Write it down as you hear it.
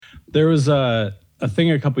There was a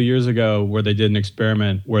thing a couple years ago where they did an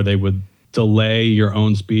experiment where they would delay your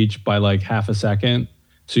own speech by like half a second.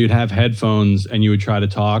 So you'd have headphones and you would try to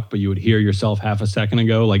talk, but you would hear yourself half a second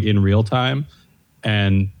ago, like in real time.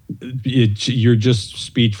 And your just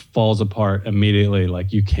speech falls apart immediately.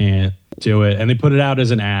 Like you can't do it. And they put it out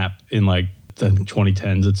as an app in like the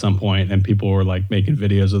 2010s at some point, and people were like making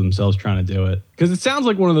videos of themselves trying to do it. Because it sounds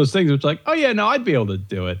like one of those things which like, oh yeah, no, I'd be able to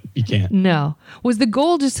do it. You can't. No. Was the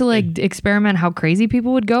goal just to like experiment how crazy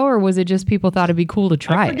people would go, or was it just people thought it'd be cool to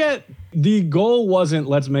try I forget. The goal wasn't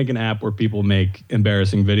let's make an app where people make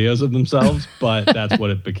embarrassing videos of themselves, but that's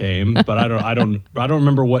what it became. But I don't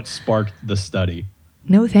remember what sparked the study.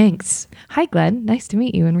 No thanks. Hi, Glenn. Nice to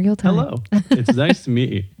meet you in real time. Hello. It's nice to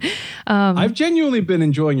meet you. I've genuinely been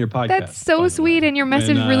enjoying your podcast. That's so sweet, and your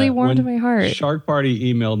message really warmed my heart. Shark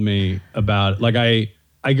Party emailed me about like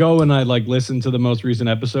I go and I like listen to the most recent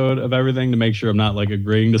episode of everything to make sure I'm not like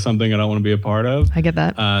agreeing to something I don't want to be a part of. I get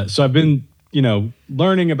that. So I've been,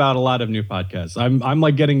 learning about a lot of new podcasts. I'm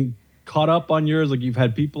like getting caught up on yours. Like you've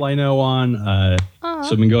had people I know on. So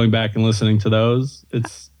I've been going back and listening to those.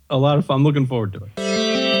 It's a lot of fun. I'm looking forward to it.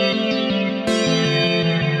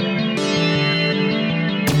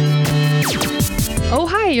 Oh,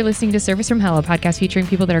 hi, you're listening to Service from Hell, a podcast featuring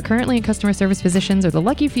people that are currently in customer service positions or the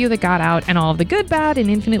lucky few that got out, and all of the good, bad, and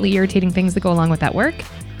infinitely irritating things that go along with that work.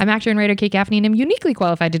 I'm actor and writer Kate Gaffney, and I'm uniquely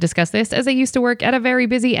qualified to discuss this as I used to work at a very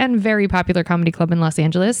busy and very popular comedy club in Los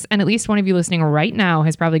Angeles, and at least one of you listening right now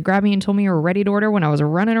has probably grabbed me and told me you were ready to order when I was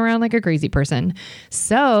running around like a crazy person.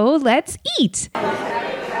 So let's eat.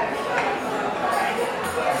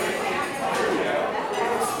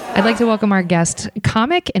 I'd like to welcome our guest,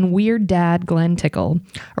 comic and weird dad, Glen Tickle.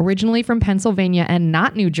 Originally from Pennsylvania and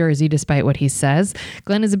not New Jersey, despite what he says,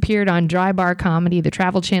 Glen has appeared on Dry Bar Comedy, the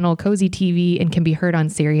Travel Channel, Cozy TV, and can be heard on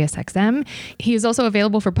Sirius XM. He is also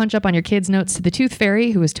available for Punch Up on Your Kids' Notes to the Tooth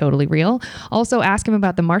Fairy, who is totally real. Also, ask him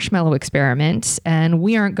about the marshmallow experiment, and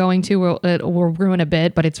we aren't going to. We'll ruin a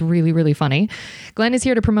bit, but it's really, really funny. Glen is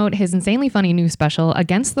here to promote his insanely funny new special,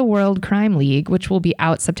 Against the World Crime League, which will be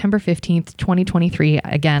out September 15th, 2023.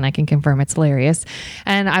 Again, I can confirm it's hilarious.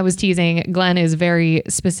 And I was teasing, Glen is very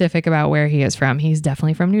specific about where he is from. He's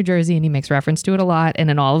definitely from New Jersey, and he makes reference to it a lot. And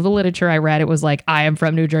in all of the literature I read, it was like, I am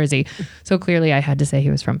from New Jersey. So clearly I had to say he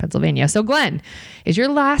was from Pennsylvania. So Glen, is your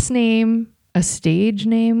last name a stage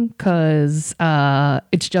name? Because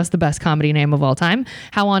it's just the best comedy name of all time.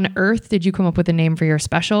 How on earth did you come up with a name for your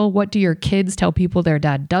special? What do your kids tell people their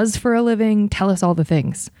dad does for a living? Tell us all the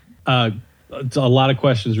things. It's a lot of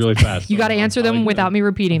questions really fast. You got to answer them without me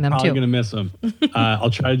repeating them, too. I'm probably going to miss them. I'll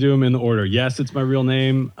try to do them in the order. Yes, it's my real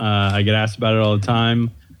name. I get asked about it all the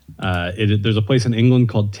time. There's a place in England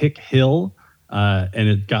called Tickle, and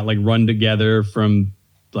it got like run together from,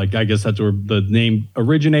 like, I guess that's where the name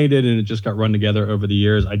originated, and it just got run together over the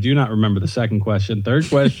years. I do not remember the second question. Third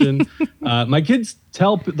question, my kids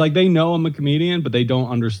they know I'm a comedian, but they don't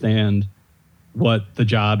understand what the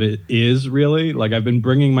job is really. Like I've been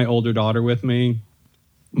bringing my older daughter with me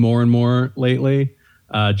more and more lately,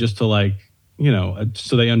 just to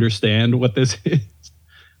so they understand what this is.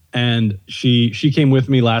 And she came with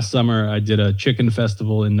me last summer. I did a chicken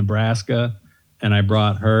festival in Nebraska, and I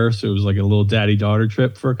brought her. So it was like a little daddy-daughter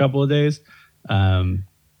trip for a couple of days. And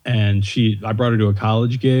I brought her to a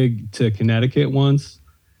college gig to Connecticut once.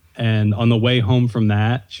 And on the way home from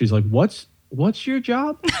that, she's like, what's your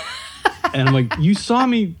job? And I'm like, you saw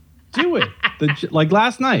me do it like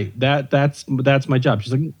last night. That's my job.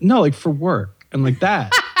 She's like, no, like for work. And like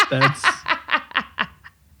that's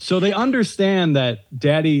so they understand that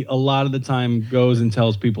daddy a lot of the time goes and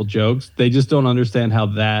tells people jokes. They just don't understand how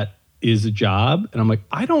that is a job. And I'm like,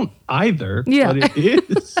 I don't either. Yeah. But it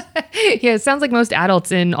is. Yeah, it sounds like most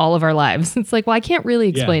adults in all of our lives. It's like, well, I can't really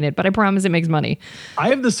explain it, but I promise it makes money. I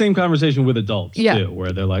have the same conversation with adults too,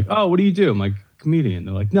 where they're like, oh, what do you do? I'm like, comedian.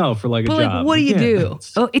 They're like, no, for like a job. Like, what do you do?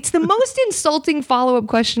 Oh, it's the most insulting follow-up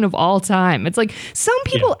question of all time. It's like, some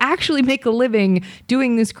people actually make a living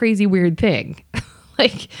doing this crazy weird thing.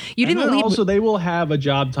 Like, you didn't leave. Also, they will have a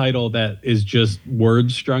job title that is just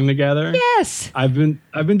words strung together. Yes. I've been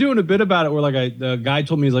doing a bit about it where like the guy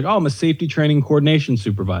told me, he's like, oh, I'm a safety training coordination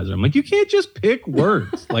supervisor. I'm like, you can't just pick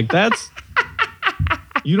words. Like that's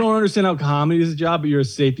you don't understand how comedy is a job, but you're a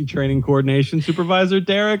safety training coordination supervisor,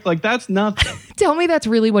 Derek. Like that's nothing. Tell me that's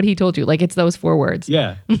really what he told you. Like it's those 4 words.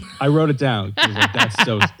 Yeah. I wrote it down. Like, that's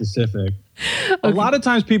so specific. Okay. A lot of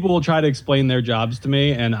times people will try to explain their jobs to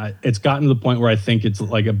me, and it's gotten to the point where I think it's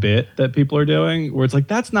like a bit that people are doing, where it's like,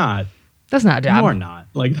 that's not a job. You are not.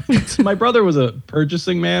 Like my brother was a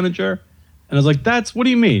purchasing manager, and I was like, what do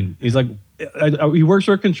you mean? He's like, he works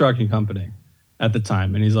for a construction company. at the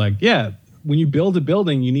time. And he's like, yeah, when you build a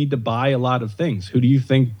building, you need to buy a lot of things. Who do you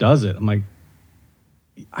think does it? I'm like,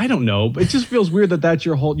 I don't know, but it just feels weird that that's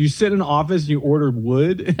your whole. You sit in an office and you order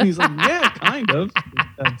wood, and he's like, "Yeah, kind of."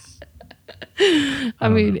 That's. I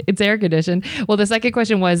mean, it's air conditioned. Well, the second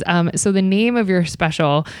question was, so the name of your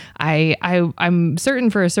special, I'm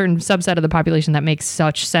certain for a certain subset of the population that makes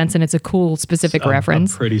such sense, and it's a cool specific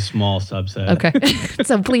reference. A pretty small subset. Okay,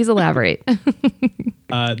 so please elaborate.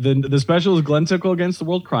 The special is Glen Tickle against the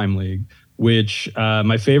World Crime League, which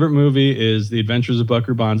my favorite movie is The Adventures of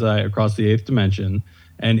Buckaroo Banzai Across the Eighth Dimension.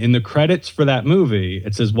 And in the credits for that movie,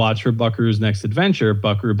 it says, watch for Buckaroo's next adventure,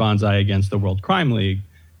 Buckaroo Banzai against the World Crime League.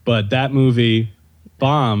 But that movie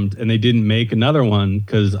bombed and they didn't make another one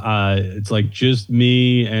because it's like just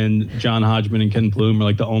me and John Hodgman and Ken Plume are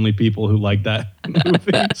like the only people who like that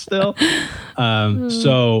movie still.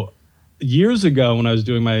 So years ago when I was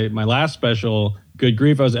doing my last special, Good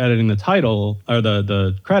Grief, I was editing the title or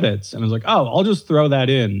the credits. And I was like, oh, I'll just throw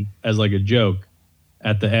that in as like a joke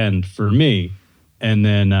at the end for me. And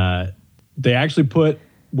then they actually put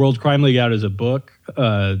World Crime League out as a book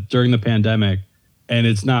during the pandemic, and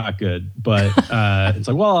it's not good. But it's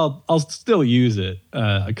like, well, I'll still use it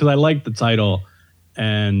because I like the title.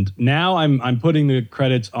 And now I'm putting the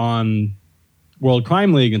credits on World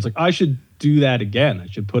Crime League, and it's like I should do that again. I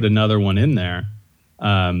should put another one in there.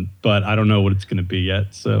 But I don't know what it's going to be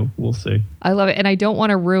yet, so we'll see. I love it. And I don't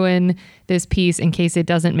want to ruin this piece in case it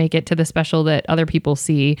doesn't make it to the special that other people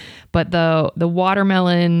see. But the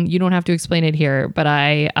watermelon, you don't have to explain it here, but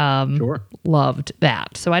I loved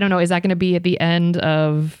that. So I don't know, is that going to be at the end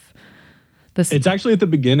of this? It's actually at the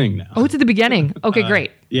beginning now. Oh, it's at the beginning. Okay, great.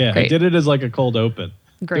 Yeah, great. I did it as like a cold open.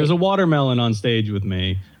 Great. There's a watermelon on stage with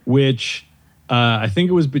me, which I think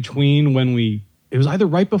it was between when it was either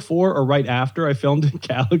right before or right after I filmed it,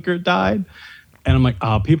 Gallagher died. And I'm like,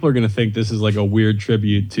 oh, people are going to think this is like a weird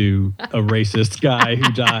tribute to a racist guy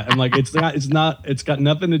who died. I'm like, it's got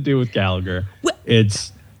nothing to do with Gallagher.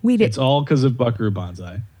 It's all because of Buckaroo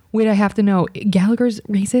Banzai. Wait, I have to know, Gallagher's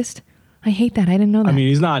racist? I hate that. I didn't know that. I mean,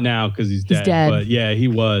 he's not now because he's dead. But yeah, he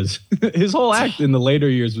was. His whole act in the later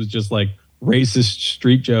years was just like racist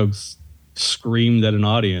street jokes screamed at an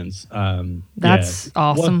audience. That's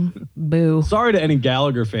awesome. Boo. Sorry to any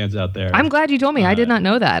Gallagher fans out there. I'm glad you told me. I did not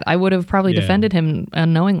know that. I would have probably defended him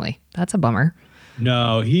unknowingly. That's a bummer.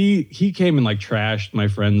 No, he came and like trashed my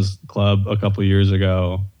friend's club a couple years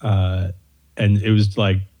ago. And it was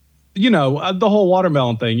like, the whole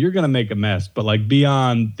watermelon thing, you're going to make a mess, but like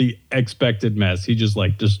beyond the expected mess, he just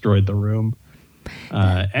like destroyed the room.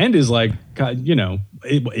 And is like,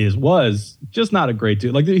 was just not a great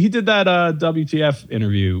dude. Like he did that WTF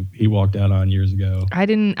interview he walked out on years ago.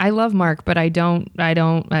 I love Mark, but I don't,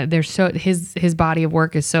 there's his body of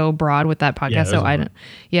work is so broad with that podcast.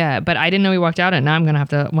 But I didn't know he walked out and now I'm going to have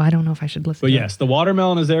to, I don't know if I should listen. But yes, the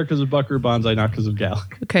watermelon is there because of Buckaroo Banzai, not because of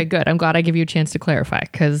Gallagher. Okay, good. I'm glad I give you a chance to clarify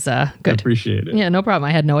because, good. I appreciate it. Yeah, no problem.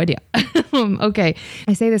 I had no idea. Okay.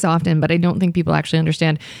 I say this often, but I don't think people actually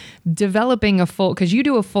understand developing because you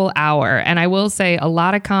do a full hour. And I will say a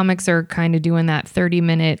lot of comics are kind of doing that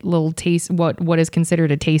 30-minute little taste, what is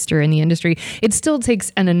considered a taster in the industry. It still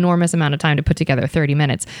takes an enormous amount of time to put together 30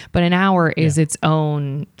 minutes, but an hour is its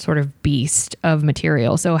own sort of beast of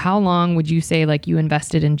material. So how long would you say like you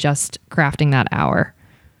invested in just crafting that hour?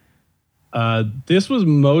 This was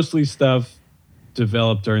mostly stuff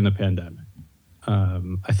developed during the pandemic.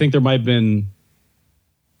 I think there might have been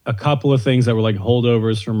a couple of things that were like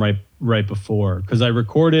holdovers from right before, because I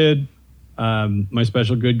recorded my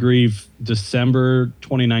special Good Grief December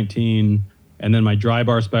 2019, and then my Dry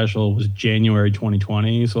Bar special was January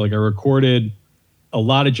 2020. So like I recorded a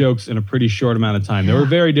lot of jokes in a pretty short amount of time. They were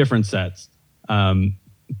very different sets,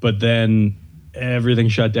 but then everything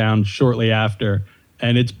shut down shortly after,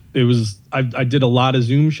 and I did a lot of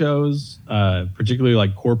Zoom shows, particularly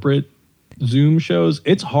like corporate Zoom shows.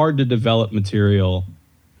 It's hard to develop material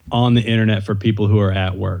on the internet for people who are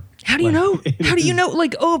at work. How do you know? How do you know?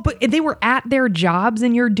 Like, but they were at their jobs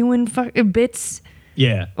and you're doing bits.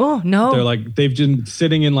 Yeah. Oh, no. They're like, they've been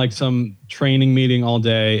sitting in like some training meeting all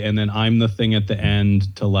day, and then I'm the thing at the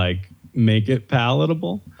end to like make it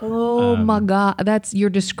palatable. Oh my God. You're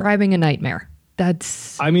describing a nightmare.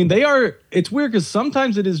 I mean, it's weird because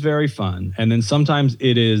sometimes it is very fun. And then sometimes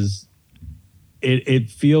it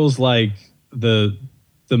feels like the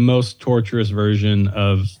most torturous version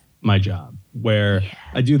of my job, where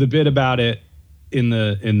I do the bit about it in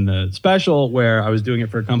the special where I was doing it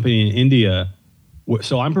for a company in India.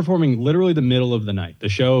 So I'm performing literally the middle of the night. The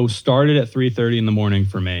show started at 3:30 in the morning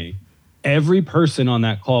for me. Every person on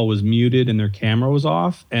that call was muted and their camera was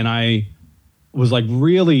off. And I was like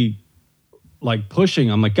really like pushing.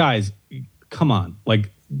 I'm like, guys, come on.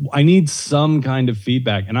 Like, I need some kind of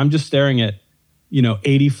feedback. And I'm just staring at,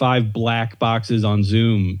 85 black boxes on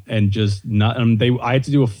Zoom and just not, I had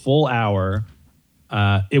to do a full hour.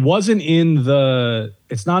 It's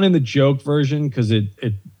not in the joke version because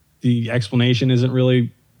the explanation isn't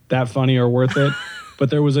really that funny or worth it. But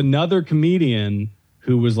there was another comedian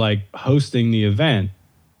who was like hosting the event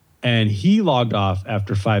and he logged off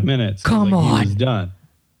after 5 minutes. Come on. He was done.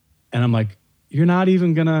 And I'm like, you're not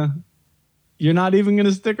even gonna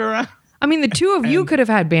stick around. I mean, the two of you could have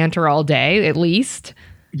had banter all day, at least.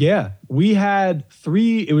 Yeah. We had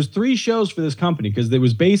it was 3 shows for this company because it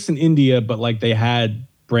was based in India, but like they had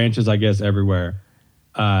branches, I guess, everywhere.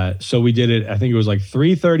 So we did it, I think it was like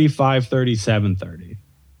 3:30, 5:30,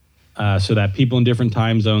 7:30. So that people in different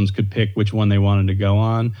time zones could pick which one they wanted to go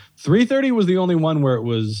on. 3:30 was the only one where it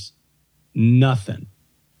was nothing.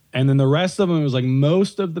 And then the rest of them, it was like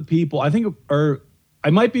most of the people, I think, or I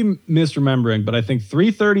might be misremembering, but I think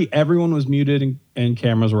 3:30, everyone was muted and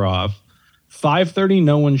cameras were off. 5:30,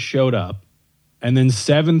 no one showed up. And then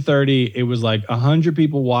 7:30, it was like 100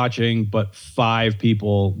 people watching, but 5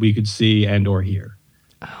 people we could see and or hear.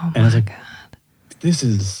 Oh, and I was like, God. This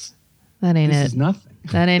is nothing.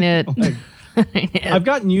 That ain't it. Like, That ain't it. I've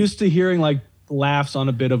gotten used to hearing like laughs on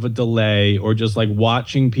a bit of a delay or just like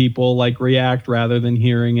watching people like react rather than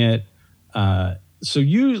hearing it. So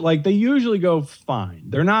they usually go fine.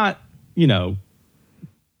 They're not,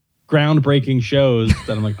 groundbreaking shows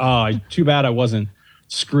that I'm like, too bad I wasn't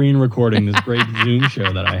screen recording this great Zoom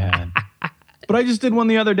show that I had. But I just did one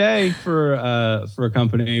the other day for a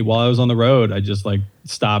company while I was on the road. I just like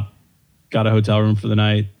stopped, got a hotel room for the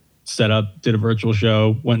night, set up, did a virtual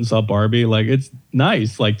show, went and saw Barbie. Like, it's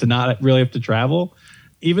nice, like, to not really have to travel,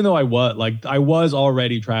 even though I was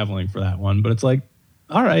already traveling for that one. But it's like,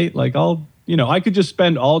 all right, like I could just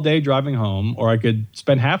spend all day driving home, or I could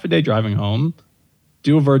spend half a day driving home,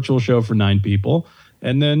 do a virtual show for 9 people,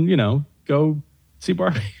 and then, go see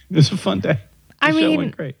Barbie. It was a fun day. The show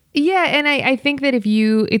went great. Yeah, and I think that if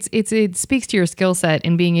it speaks to your skill set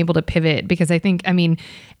in being able to pivot, because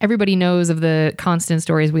everybody knows of the constant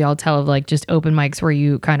stories we all tell of like just open mics where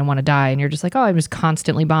you kind of want to die and you're just like, oh, I'm just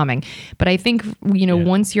constantly bombing. But I think,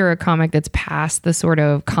 once you're a comic that's past the sort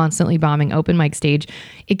of constantly bombing open mic stage,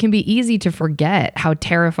 it can be easy to forget how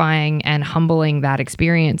terrifying and humbling that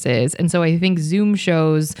experience is. And so I think Zoom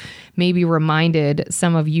shows maybe reminded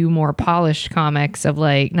some of you more polished comics of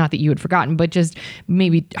like, not that you had forgotten, but just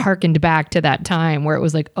maybe harkened back to that time where it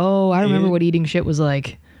was like, oh, I remember what eating shit was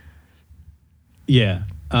like. Yeah.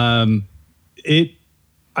 I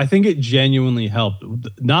think it genuinely helped.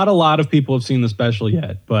 Not a lot of people have seen the special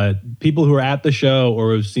yet, but people who are at the show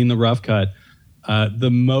or have seen the rough cut, the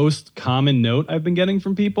most common note I've been getting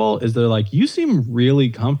from people is they're like, you seem really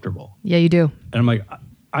comfortable. Yeah, you do. And I'm like,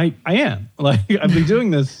 I am. Like, I've been doing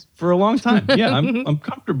this for a long time. Yeah, I'm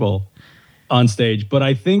comfortable on stage. But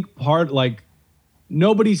I think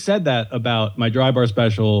nobody said that about my dry bar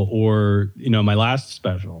special or, my last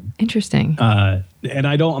special. Interesting. And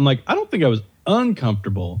I don't think I was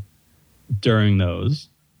uncomfortable during those,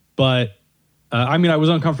 but I was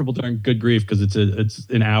uncomfortable during Good Grief because it's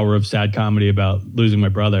an hour of sad comedy about losing my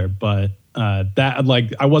brother. But I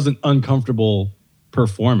wasn't uncomfortable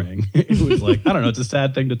performing. It was like, I don't know, it's a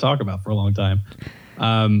sad thing to talk about for a long time.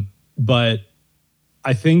 But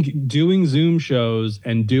I think doing Zoom shows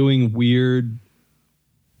and doing weird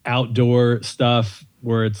outdoor stuff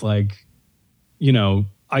where it's like,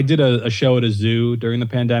 I did a show at a zoo during the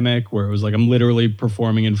pandemic where it was like I'm literally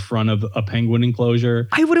performing in front of a penguin enclosure.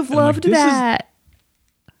 I would have loved that.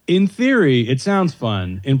 In theory, it sounds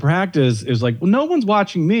fun. In practice, it's like, well, no one's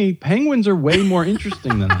watching me. Penguins are way more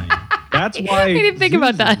interesting than I am. That's why I didn't think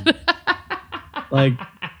about that. Like,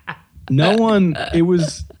 no one. It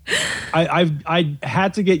was. I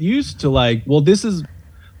had to get used to like, well, this is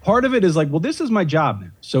part of it is like, well, this is my job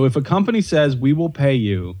now. So if a company says we will pay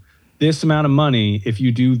you this amount of money if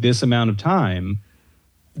you do this amount of time,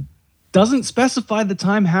 doesn't specify the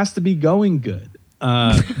time has to be going good.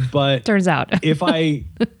 But turns out if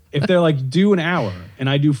they're like, do an hour and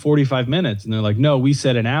I do 45 minutes and they're like, no, we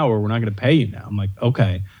said an hour, we're not going to pay you now. I'm like,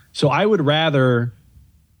 okay. So I would rather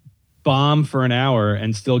bomb for an hour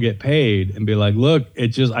and still get paid and be like, look,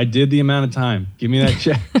 I did the amount of time. Give me that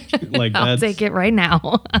check. Like, I'll take it right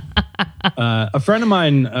now. A friend of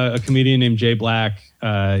mine, a comedian named Jay Black,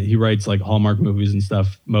 he writes like Hallmark movies and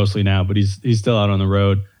stuff mostly now, but he's still out on the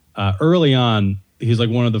road. Early on, he's like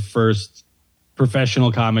one of the first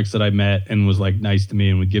professional comics that I met and was like nice to me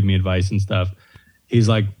and would give me advice and stuff. He's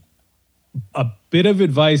like, a bit of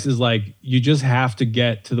advice is like, you just have to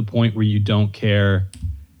get to the point where you don't care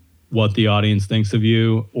what the audience thinks of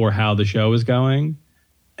you or how the show is going.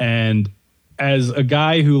 And as a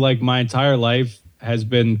guy who, like, my entire life has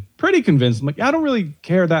been pretty convinced, I'm like, I don't really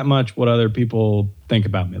care that much what other people think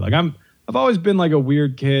about me. Like, I've always been like a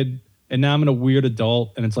weird kid, and now I'm a weird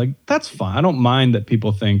adult, and it's like, that's fine. I don't mind that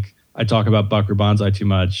people think I talk about Bucker Banzai too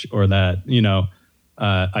much, or that,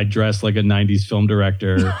 I dress like a 90s film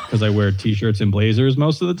director because I wear t-shirts and blazers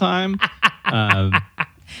most of the time. And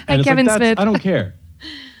it's Kevin like, Smith. I don't care.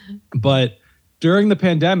 But during the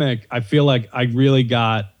pandemic, I feel like I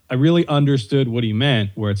really understood what he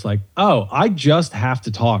meant, where it's like, oh, I just have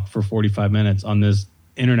to talk for 45 minutes on this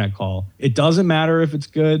internet call. It doesn't matter if it's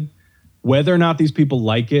good. Whether or not these people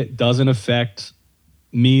like it doesn't affect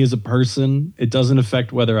me as a person. It doesn't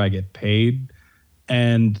affect whether I get paid.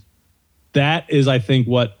 And that is, I think,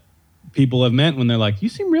 what people have meant when they're like, you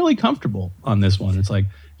seem really comfortable on this one. It's like,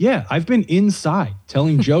 yeah, I've been inside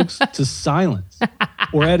telling jokes to silence,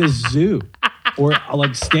 or at a zoo, or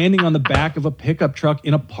like standing on the back of a pickup truck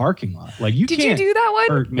in a parking lot. Like, Did you do that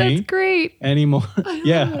one? Hurt me. That's great. Anymore.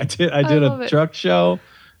 Yeah, I did. I did a truck show.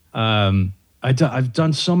 I've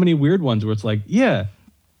done so many weird ones where it's like, yeah,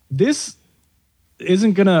 this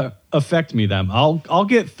isn't gonna affect me. I'll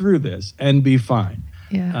get through this and be fine.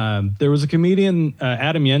 Yeah. There was a comedian,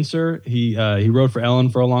 Adam Yenser. He wrote for Ellen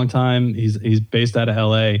for a long time. He's based out of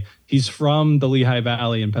L.A. He's from the Lehigh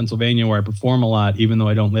Valley in Pennsylvania, where I perform a lot, even though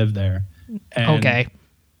I don't live there. And okay.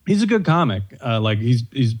 He's a good comic. Like,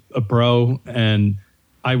 he's a pro. And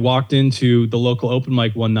I walked into the local open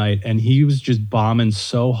mic one night, and he was just bombing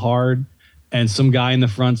so hard. And some guy in the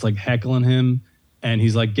front's like heckling him, and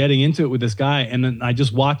he's like getting into it with this guy. And then I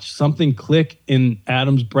just watched something click in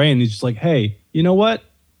Adam's brain. He's just like, hey, you know what?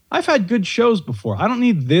 I've had good shows before. I don't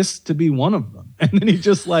need this to be one of them. And then he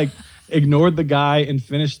just like ignored the guy and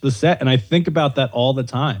finished the set. And I think about that all the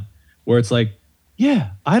time, where it's like,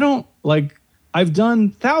 yeah, I've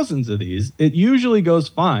done thousands of these. It usually goes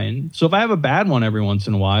fine. So if I have a bad one every once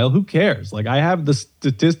in a while, who cares? Like, I have the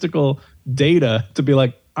statistical data to be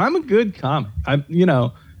like, I'm a good comic. I'm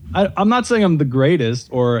not saying I'm the greatest,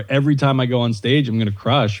 or every time I go on stage I'm gonna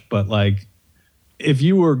crush, but like, if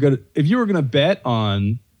you were gonna bet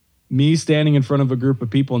on me standing in front of a group of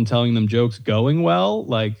people and telling them jokes going well,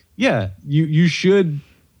 like, yeah, you should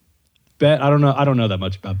bet. I don't know that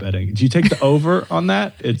much about betting. Do you take the over on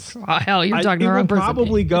that? It's hell, you're talking to the wrong person. It will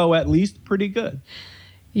probably go at least pretty good.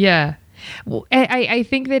 Yeah. Well, I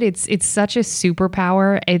think that it's such a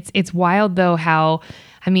superpower. It's wild though how,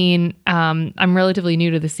 I mean, I'm relatively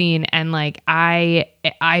new to the scene, and like I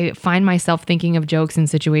find myself thinking of jokes in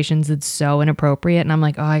situations that's so inappropriate, and I'm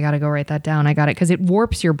like, oh, I gotta go write that down. I got it, because it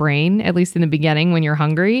warps your brain, at least in the beginning when you're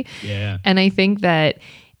hungry. Yeah. And I think that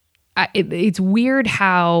it's weird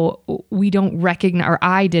how we don't recognize, or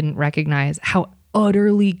I didn't recognize how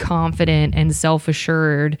utterly confident and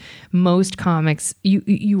self-assured most comics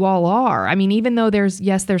you all are. I mean, even though there's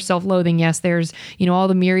self-loathing, yes, there's all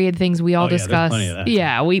the myriad things we all discuss.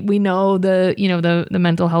 Yeah, we know the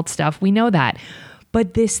mental health stuff. We know that.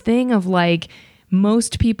 But this thing of like,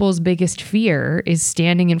 most people's biggest fear is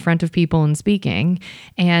standing in front of people and speaking.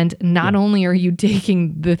 And not only are you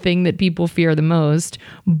taking the thing that people fear the most,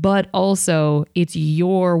 but also it's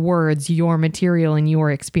your words, your material, and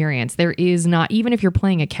your experience. There is not, even if you're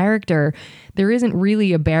playing a character, there isn't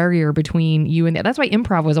really a barrier between you and that. That's why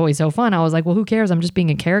improv was always so fun. I was like, well, who cares? I'm just being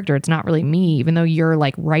a character. It's not really me, even though you're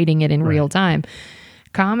like writing it in real time.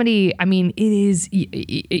 Comedy, I mean, it is.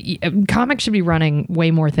 Comics should be running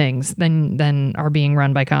way more things than are being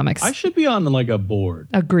run by comics. I should be on like a board.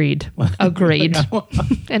 Agreed.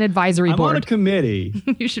 An advisory board. I'm on a committee,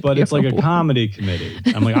 You should but be it's on like a a comedy committee.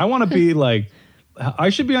 I'm like, I want to be like, I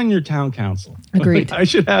should be on your town council. Agreed. I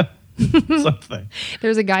should have something.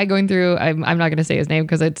 There's a guy going through. I'm not going to say his name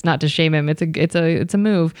because it's not to shame him. It's a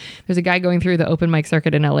move. There's a guy going through the open mic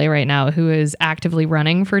circuit in LA right now who is actively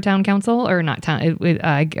running for town council, or not town,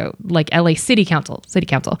 like LA city council.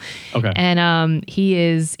 Okay. And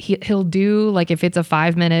he'll do, like, if it's a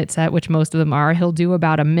 5-minute set, which most of them are, he'll do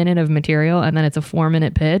about a minute of material, and then it's a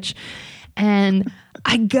 4-minute pitch. And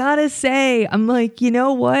I gotta say, I'm like, you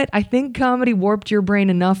know what? I think comedy warped your brain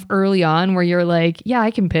enough early on where you're like, yeah,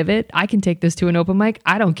 I can pivot. I can take this to an open mic.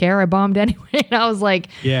 I don't care. I bombed anyway. And I was like,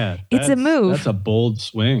 yeah, it's a move. That's a bold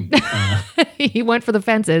swing. He went for the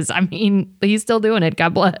fences. I mean, he's still doing it.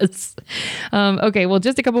 God bless. Okay, well,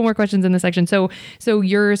 just a couple more questions in this section. So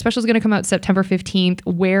your special is going to come out September 15th.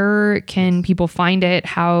 Where can people find it?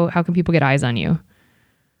 How can people get eyes on you?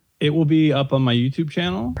 It will be up on my YouTube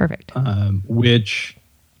channel. Perfect. Which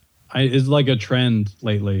is like a trend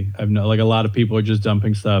lately. I've known like a lot of people are just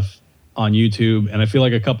dumping stuff on YouTube, and I feel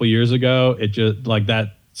like a couple years ago, it just like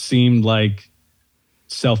that seemed like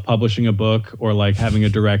self-publishing a book or like having a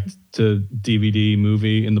direct to DVD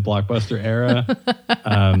movie in the Blockbuster era.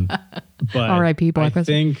 But R.I.P. I Blockbuster.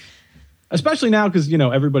 think, especially now, because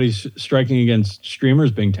everybody's striking against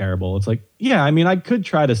streamers being terrible. It's like, yeah, I mean, I could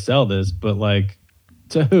try to sell this, but like,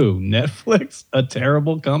 to who? Netflix, a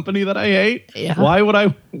terrible company that I hate. Yeah. Why would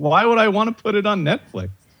I want to put it on Netflix?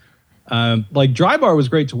 Like Drybar was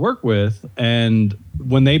great to work with, and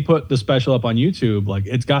when they put the special up on YouTube, like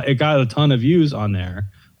it got a ton of views on there.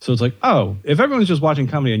 So it's like, oh, if everyone's just watching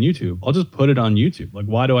comedy on YouTube, I'll just put it on YouTube. Like,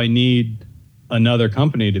 why do I need another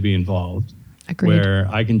company to be involved? Agreed. Where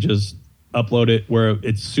I can just upload it where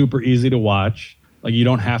it's super easy to watch. Like, you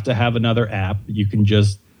don't have to have another app. You can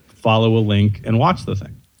just follow a link and watch the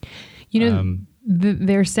thing.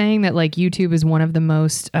 They're saying that like YouTube is one of the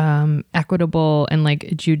most equitable and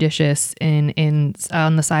like judicious in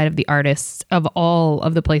on the side of the artists of all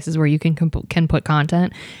of the places where you can put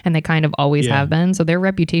content, and they kind of always have been. So their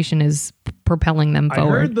reputation is propelling them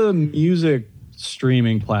forward. I heard the music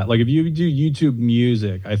streaming like if you do YouTube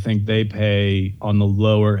Music, I think they pay on the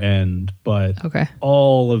lower end, but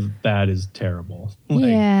all of that is terrible.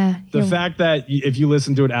 Like, the fact that if you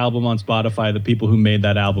listen to an album on Spotify, the people who made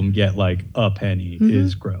that album get like a penny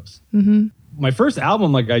is gross. My first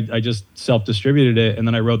album, like I just self-distributed it, and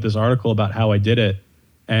then I wrote this article about how I did it,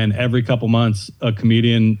 and every couple months a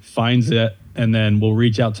comedian finds it and then will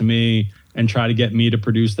reach out to me and try to get me to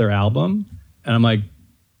produce their album, and I'm like,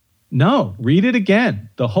 no, read it again.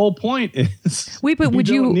 The whole point is would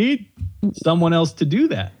you need someone else to do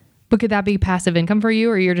that. But could that be passive income for you,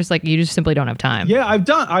 or you're just like, you just simply don't have time? Yeah,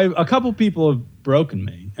 a couple people have broken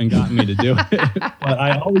me and gotten me to do it, but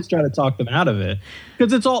I always try to talk them out of it,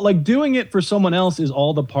 because it's all like doing it for someone else is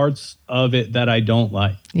all the parts of it that I don't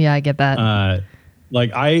like. Yeah, I get that.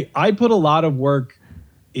 Like I put a lot of work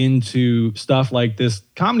into stuff like this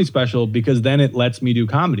comedy special because then it lets me do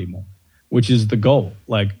comedy more, which is the goal.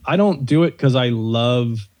 Like, I don't do it because I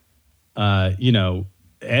love,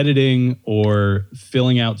 editing or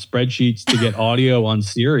filling out spreadsheets to get audio on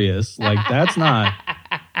Sirius. Like, that's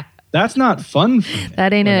not fun for me.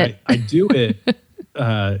 That ain't like, it. I do it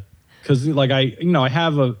because like I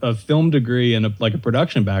have a film degree and a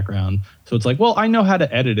production background. So it's like, well, I know how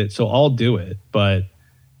to edit it, so I'll do it. But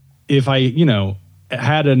if I,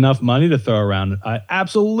 had enough money to throw around,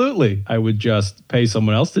 I would just pay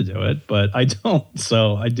someone else to do it, but I don't.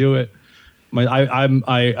 So I do it.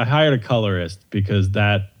 I hired a colorist because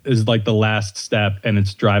that is like the last step, and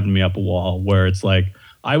it's driving me up a wall where it's like,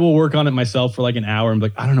 I will work on it myself for like an hour and be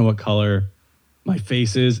like, I don't know what color my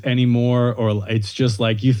face is anymore. Or it's just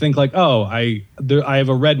like, you think like, oh, I have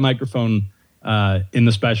a red microphone in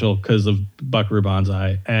the special because of Buckaroo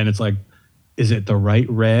Banzai. And it's like, is it the right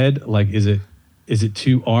red? Like, is it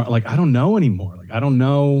too orange? Like, I don't know anymore. Like, I don't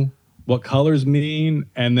know what colors mean.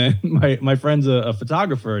 And then my friend's a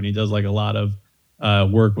photographer, and he does like a lot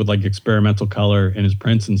of work with like experimental color in his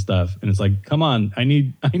prints and stuff. And it's like, come on, I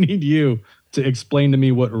need you to explain to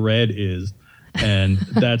me what red is. And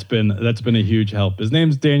that's been a huge help. His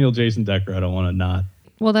name's Daniel Jason Decker. I don't want to not.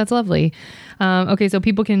 Well, that's lovely. Okay, so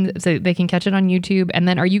people they can catch it on YouTube. And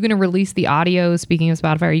then are you going to release the audio, speaking of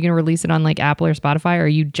Spotify, are you going to release it on like Apple or Spotify, or are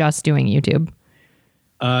you just doing YouTube?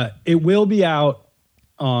 It will be out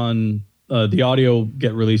on the audio,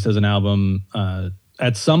 get released as an album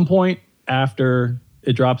at some point after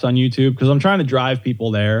it drops on YouTube, because I'm trying to drive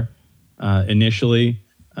people there initially,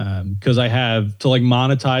 because I have to like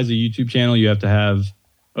monetize a YouTube channel. You have to have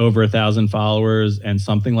over 1,000 followers and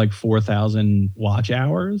something like 4,000 watch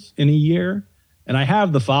hours in a year. And I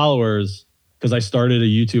have the followers because I started a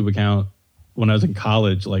YouTube account when I was in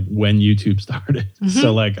college, like when YouTube started. Mm-hmm.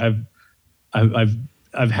 So like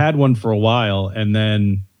I've had one for a while, and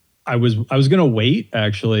then I was going to wait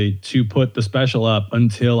actually to put the special up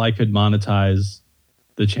until I could monetize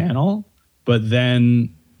the channel. But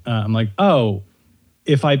then I'm like, oh,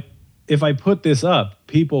 if I put this up,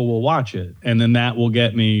 people will watch it, and then that will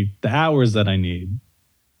get me the hours that I need.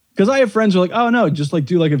 Because I have friends who are like, oh no, just like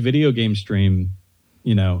do like a video game stream,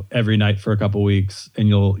 every night for a couple weeks, and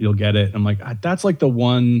you'll get it. And I'm like, that's like the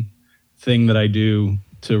one thing that I do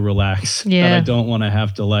to relax. Yeah. That I don't want to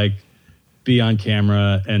have to like be on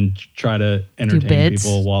camera and try to entertain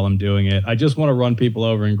people while I'm doing it. I just want to run people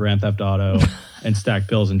over in Grand Theft Auto and stack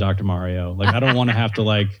pills in Dr. Mario. Like, I don't want to have to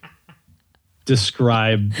like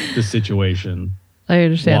describe the situation. I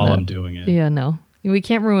understand while that. I'm doing it. Yeah, no. We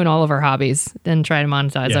can't ruin all of our hobbies and try to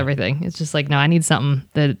monetize everything. It's just like, no, I need something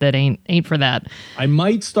that ain't for that. I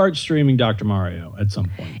might start streaming Dr. Mario at some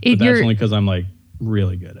point. But that's only because I'm like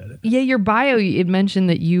really good at it. Yeah, your bio, it mentioned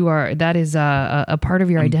that that is a part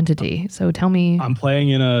of your identity. So tell me. I'm playing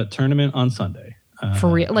in a tournament on Sunday. For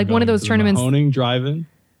real? Like one of those tournaments? Mahoning Drive-In.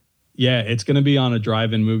 Yeah, it's going to be on a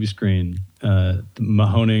drive-in movie screen. The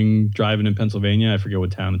Mahoning Drive-In in Pennsylvania. I forget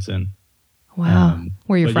what town it's in. Wow.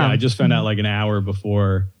 Where you're from? Yeah, I just found out like an hour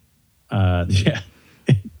before. Yeah.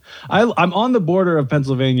 I'm on the border of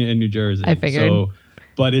Pennsylvania and New Jersey. I figured. So,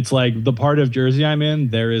 but it's like the part of Jersey I'm in,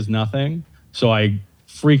 there is nothing. So I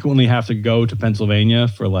frequently have to go to Pennsylvania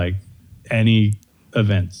for like any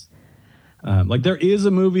events. Like there is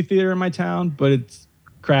a movie theater in my town, but it's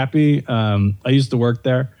crappy. I used to work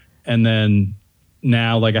there, and then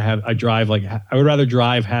now like I drive like I would rather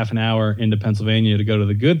drive half an hour into Pennsylvania to go to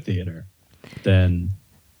the good theater than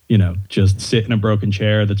just sit in a broken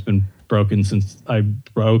chair that's been broken since I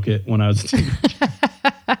broke it when I was a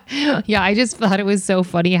teenager. Yeah, I just thought it was so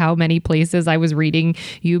funny how many places I was reading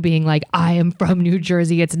you being like, I am from New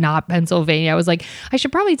Jersey. It's not Pennsylvania. I was like, I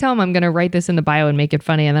should probably tell him I'm going to write this in the bio and make it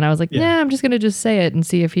funny. And then I was like, nah, I'm just going to just say it and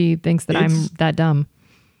see if he thinks that I'm that dumb.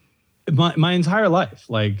 My entire life.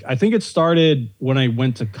 Like, I think it started when I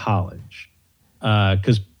went to college.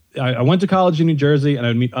 Because I went to college in New Jersey and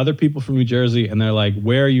I'd meet other people from New Jersey and they're like,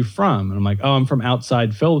 where are you from? And I'm like, oh, I'm from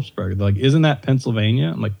outside Phillipsburg. They're like, isn't that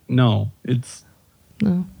Pennsylvania? I'm like, no, it's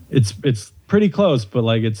pretty close, but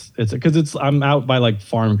like it's because I'm out by like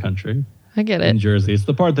farm country. I get it. In Jersey. It's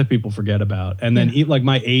the part that people forget about. And then like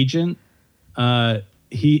my agent,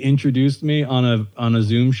 he introduced me on a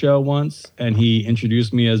Zoom show once, and he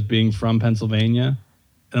introduced me as being from Pennsylvania.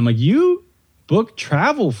 And I'm like, you book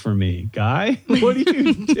travel for me, guy. What do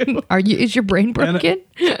you do? Is your brain broken?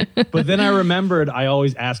 But then I remembered I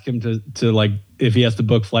always ask him to like, if he has to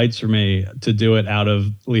book flights for me, to do it out of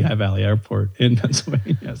Lehigh Valley Airport in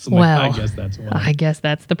Pennsylvania. So I guess that's why. I guess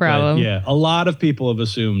that's the problem. But yeah, a lot of people have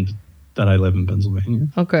assumed that I live in Pennsylvania.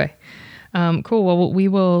 Okay. Cool. Well, we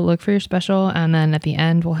will look for your special, and then at the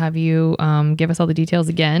end, we'll have you give us all the details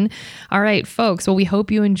again. All right, folks. Well, we hope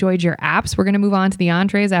you enjoyed your apps. We're going to move on to the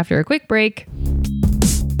entrees after a quick break.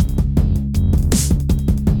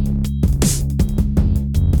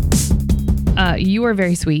 You are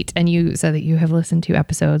very sweet, and you said that you have listened to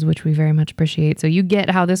episodes, which we very much appreciate. So you get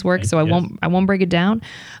how this works. So I won't break it down.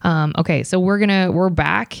 Okay. So we're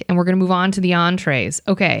back, and we're gonna move on to the entrees.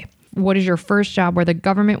 Okay. What is your first job where the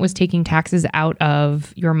government was taking taxes out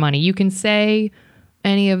of your money? You can say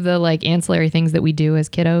any of the like ancillary things that we do as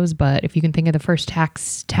kiddos, but if you can think of the first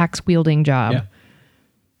tax wielding job. Yeah.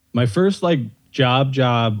 My first like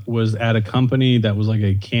job was at a company that was like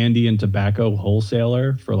a candy and tobacco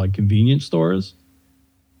wholesaler for like convenience stores.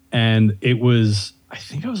 And I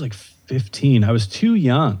think I was like 15. I was too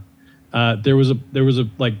young. There was a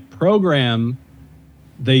like program.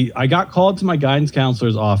 I got called to my guidance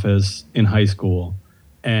counselor's office in high school,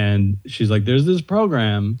 and she's like, there's this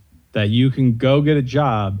program that you can go get a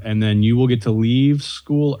job, and then you will get to leave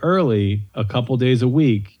school early a couple days a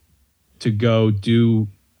week to go do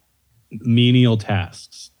menial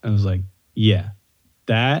tasks. I was like, yeah,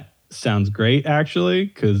 that sounds great, actually,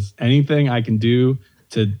 because anything I can do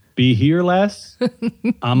to be here less,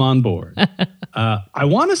 I'm on board. I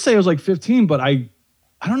want to say I was like 15, but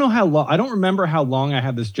I don't know how long. I don't remember how long I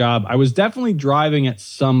had this job. I was definitely driving at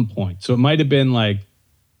some point. So it might have been like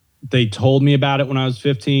they told me about it when I was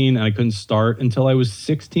 15 and I couldn't start until I was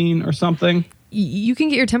 16 or something. You can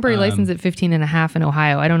get your temporary license at 15 and a half in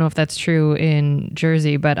Ohio. I don't know if that's true in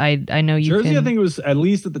Jersey, but I know you Jersey, can. I think it was at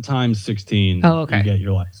least at the time 16. Oh, okay. You get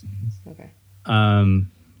your license. Okay.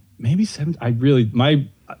 Maybe 7.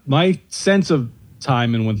 My sense of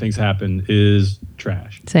time and when things happen is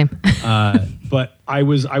trash. Same. But I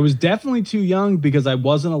was definitely too young because I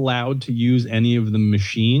wasn't allowed to use any of the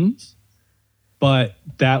machines, but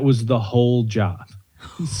that was the whole job.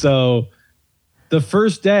 So the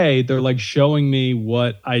first day they're like showing me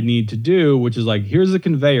what I need to do, which is like, here's a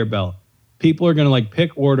conveyor belt. People are going to like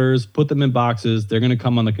pick orders, put them in boxes. They're going to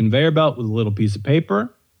come on the conveyor belt with a little piece of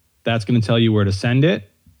paper. That's going to tell you where to send it.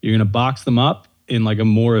 You're going to box them up in like a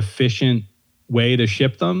more efficient way to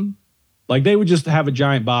ship them. Like they would just have a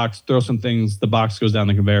giant box, throw some things, the box goes down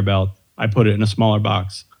the conveyor belt. I put it in a smaller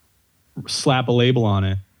box, slap a label on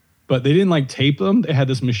it. But they didn't like tape them. They had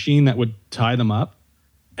this machine that would tie them up.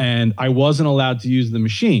 And I wasn't allowed to use the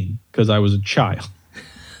machine because I was a child.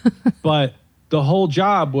 But the whole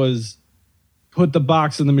job was put the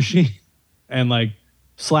box in the machine and like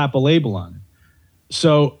slap a label on it.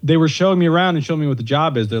 So they were showing me around and showing me what the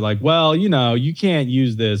job is. They're like, well, you can't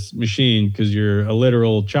use this machine because you're a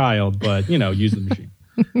literal child, but, use the machine.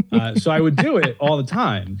 So I would do it all the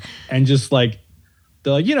time. And just like,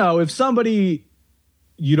 they're like, if somebody,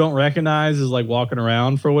 you don't recognize is like walking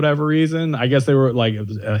around for whatever reason. I guess they were like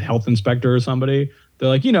a health inspector or somebody. They're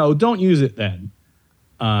like, don't use it then.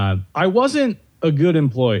 I wasn't a good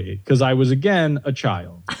employee because I was, again, a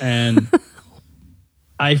child. And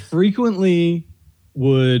I frequently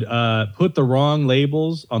would put the wrong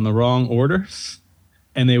labels on the wrong orders,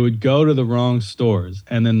 and they would go to the wrong stores.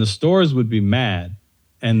 And then the stores would be mad.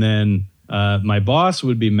 And then my boss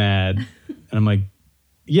would be mad. And I'm like,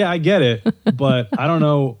 yeah, I get it, but I don't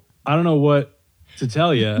know what to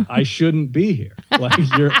tell you. I shouldn't be here. Like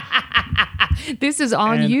this is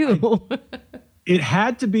on you. It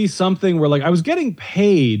had to be something where like I was getting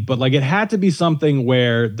paid, but like it had to be something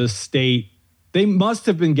where the state, they must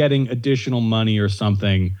have been getting additional money or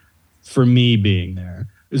something for me being there.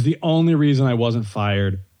 It was the only reason I wasn't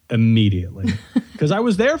fired immediately. Because I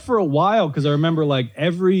was there for a while, because I remember like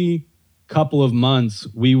every couple of months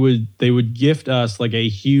they would gift us like a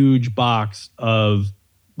huge box of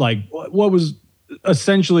like what was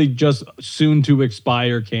essentially just soon to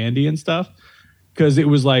expire candy and stuff, because it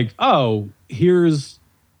was like, oh, here's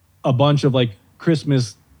a bunch of like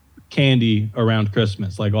Christmas candy around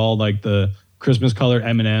Christmas, like all like the Christmas colored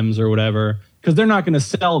M&Ms or whatever, because they're not going to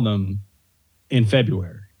sell them in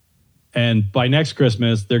February. And by next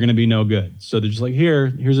Christmas, they're going to be no good. So they're just like,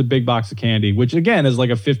 here's a big box of candy, which again is like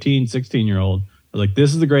a 15, 16-year-old. Like,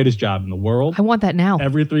 this is the greatest job in the world. I want that now.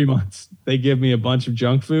 Every 3 months, they give me a bunch of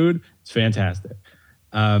junk food. It's fantastic.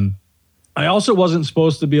 I also wasn't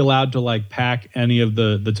supposed to be allowed to like pack any of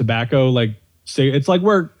the tobacco. Like, it's like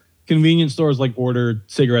where convenience stores like order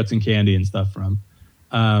cigarettes and candy and stuff from.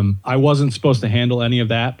 I wasn't supposed to handle any of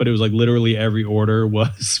that, but it was like literally every order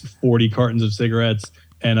was 40 cartons of cigarettes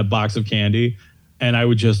and a box of candy. And I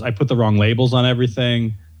put the wrong labels on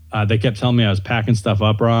everything. They kept telling me I was packing stuff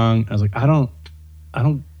up wrong. I was like, I don't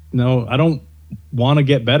know. I don't want to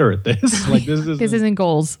get better at this. Like, this isn't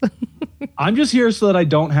goals. I'm just here so that I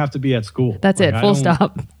don't have to be at school. That's like, it. Full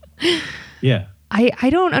stop. Yeah. I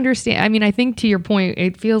don't understand. I mean, I think to your point,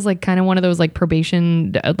 it feels like kind of one of those like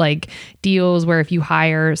probation like deals where if you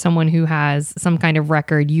hire someone who has some kind of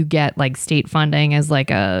record, you get like state funding as like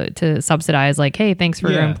to subsidize like, hey, thanks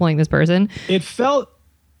for employing this person. It felt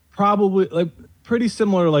probably like pretty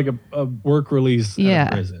similar to like a work release at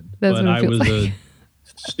a prison. That's but what it feels I was a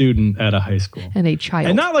student at a high school. And a child.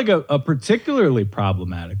 And not like a particularly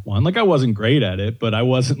problematic one. Like, I wasn't great at it, but I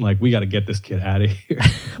wasn't like, we got to get this kid out of here.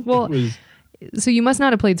 Well, so you must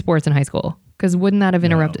not have played sports in high school, because wouldn't that have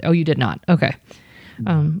interrupted? No. Oh, you did not. Okay.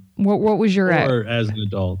 What was your... Or as an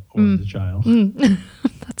adult or as a child.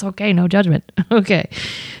 That's okay. No judgment. Okay.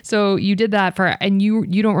 So you did that and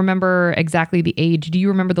you don't remember exactly the age. Do you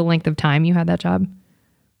remember the length of time you had that job?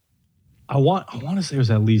 I want to say it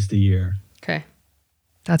was at least a year. Okay.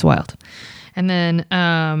 That's wild. And then,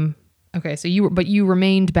 okay. So you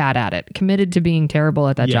remained bad at it, committed to being terrible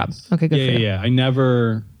at that job. Okay. Good for you. Yeah.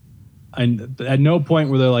 At no point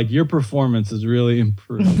were they like, your performance has really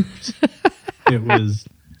improved. It was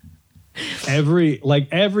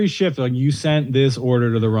every shift, like, you sent this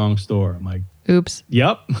order to the wrong store. I'm like, oops.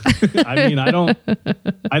 Yep. I mean, I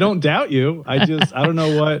don't doubt you. I don't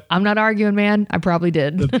know what. I'm not arguing, man. I probably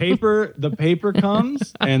did. The paper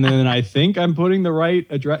comes, and then I think I'm putting the right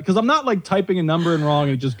address, because I'm not like typing a number in wrong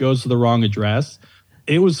and it just goes to the wrong address.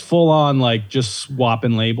 It was full on like just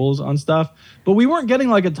swapping labels on stuff, but we weren't getting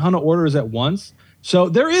like a ton of orders at once. So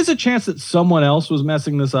there is a chance that someone else was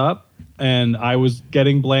messing this up and I was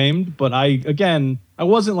getting blamed. But I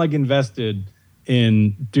wasn't like invested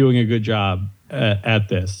in doing a good job at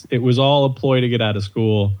this. It was all a ploy to get out of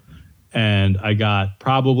school. And I got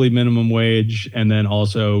probably minimum wage. And then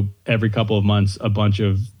also every couple of months, a bunch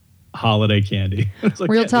of holiday candy. Like,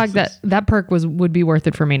 real talk, that perk would be worth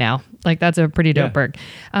it for me now. Like, that's a pretty dope perk.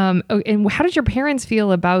 And how did your parents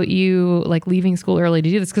feel about you like leaving school early to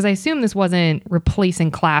do this? Because I assume this wasn't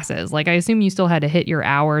replacing classes. Like, I assume you still had to hit your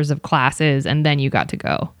hours of classes and then you got to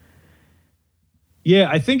go. Yeah,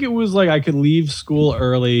 I think it was like I could leave school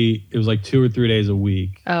early. It was like 2 or 3 days a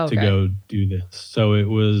week to go do this. So it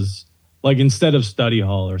was like instead of study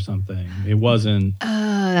hall or something. It wasn't.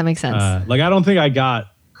 That makes sense. Like, I don't think I got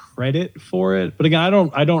credit for it, but again,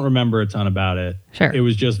 I don't remember a ton about it. Sure. It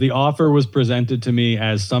was just the offer was presented to me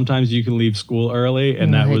as sometimes you can leave school early,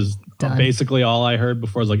 and that was basically all I heard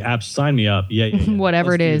before. I was like, "Apps, sign me up." Yeah.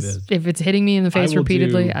 Whatever it is. If it's hitting me in the face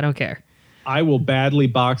repeatedly, I don't care. I will badly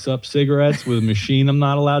box up cigarettes with a machine I'm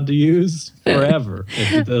not allowed to use forever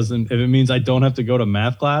if it means I don't have to go to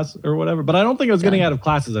math class or whatever. But I don't think I was getting out of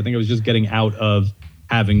classes. I think I was just getting out of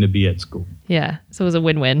having to be at school. Yeah. So it was a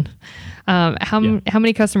win-win. How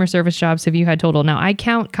many customer service jobs have you had total? Now I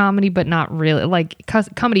count comedy, but not really. Like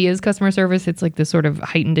comedy is customer service. It's like the sort of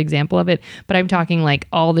heightened example of it. But I'm talking like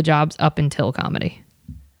all the jobs up until comedy.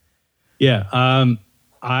 Yeah.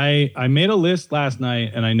 I made a list last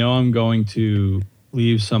night, and I know I'm going to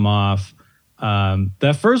leave some off.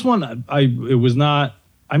 That first one, it was not.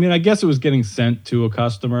 I mean, I guess it was getting sent to a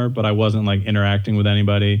customer, but I wasn't like interacting with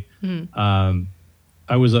anybody.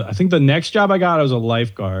 I think the next job I got, I was a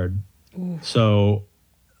lifeguard. Ooh. So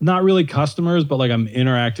not really customers, but like I'm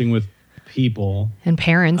interacting with people and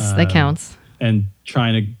parents. That counts. And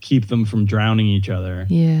trying to keep them from drowning each other.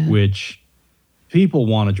 Yeah. Which people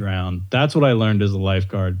want to drown. That's what I learned as a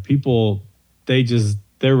lifeguard. People,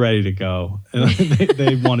 they're ready to go.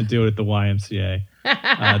 they want to do it at the YMCA.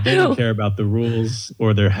 They don't care about the rules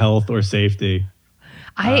or their health or safety.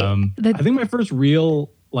 I think my first real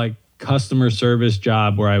like customer service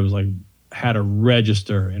job where I was like had a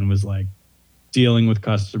register and was like dealing with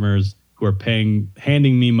customers who are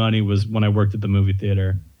handing me money was when I worked at the movie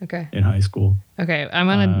theater. Okay. In high school. Okay, I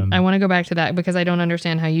want to go back to that because I don't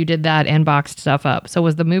understand how you did that and boxed stuff up. So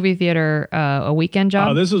was the movie theater a weekend job?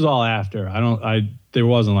 Oh, this was all after. There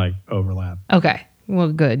wasn't like overlap. Okay.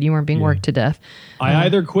 Well, good. You weren't being worked to death. I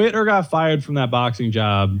either quit or got fired from that boxing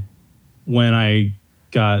job when I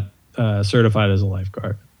got certified as a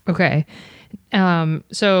lifeguard. Okay.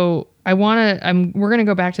 So we're going to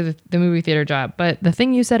go back to the movie theater job, but the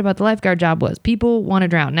thing you said about the lifeguard job was people want to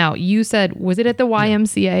drown. Now you said, was it at the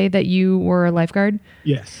YMCA that you were a lifeguard?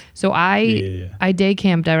 Yes. So I day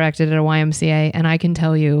camp directed at a YMCA, and I can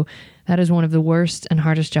tell you that is one of the worst and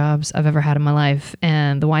hardest jobs I've ever had in my life.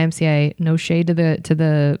 And the YMCA, no shade to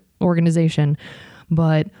the organization,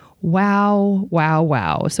 but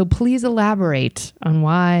wow. So please elaborate on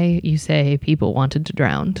why you say people wanted to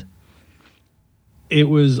drown.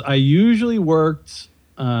 I usually worked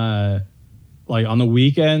like on the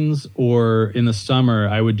weekends or in the summer,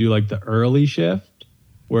 I would do like the early shift,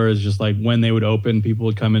 whereas just like when they would open, people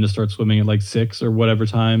would come in to start swimming at like 6 or whatever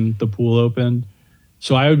time the pool opened.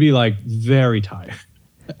 So I would be like very tired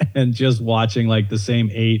and just watching like the same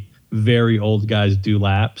 8 very old guys do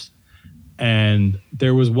laps. And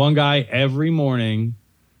there was one guy every morning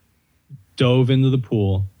dove into the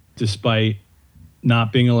pool despite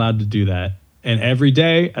not being allowed to do that. And every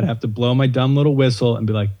day I'd have to blow my dumb little whistle and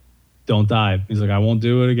be like, don't dive. He's like, I won't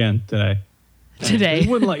do it again today. He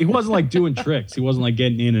wasn't like doing tricks. He wasn't like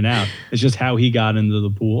getting in and out. It's just how he got into the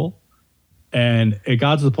pool. And it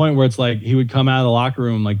got to the point where it's like, he would come out of the locker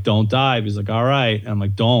room like, don't dive. He's like, all right. And I'm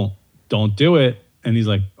like, don't do it. And he's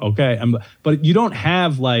like, okay. But you don't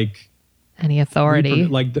have like any authority.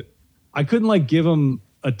 I couldn't like give him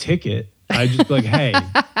a ticket. I just be like, hey,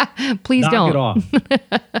 please knock don't. it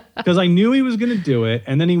off. Because I knew he was going to do it.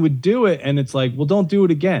 And then he would do it. And it's like, well, don't do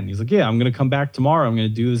it again. He's like, yeah, I'm going to come back tomorrow. I'm going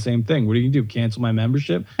to do the same thing. What are you going to do? Cancel my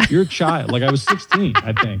membership? You're a child. Like I was 16,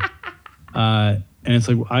 I think. And it's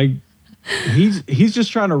like, he's just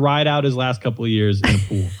trying to ride out his last couple of years in a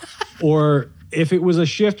pool. Or if it was a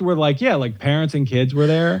shift where like parents and kids were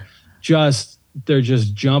there, they're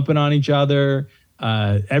just jumping on each other.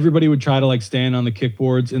 Everybody would try to like stand on the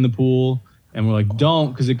kickboards in the pool, and we're like,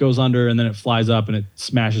 don't, because it goes under and then it flies up and it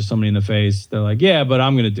smashes somebody in the face. They're like, yeah, but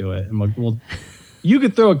I'm gonna do it. I'm like, well, you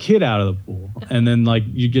could throw a kid out of the pool, and then like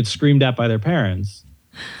you get screamed at by their parents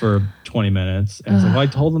for 20 minutes, and it's like, well, I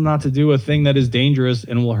told them not to do a thing that is dangerous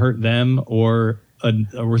and will hurt them or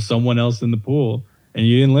someone else in the pool, and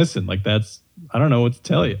you didn't listen. Like I don't know what to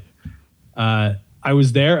tell you. I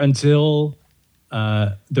was there until.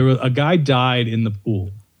 There was a guy died in the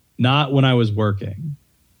pool, not when I was working,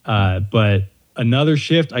 but another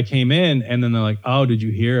shift I came in and then they're like, oh, did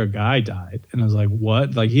you hear a guy died? And I was like,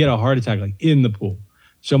 what? Like he had a heart attack, like in the pool.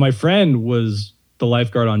 So my friend was the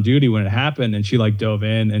lifeguard on duty when it happened, and she like dove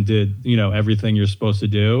in and did, everything you're supposed to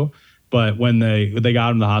do. But when they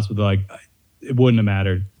got him to the hospital, like it wouldn't have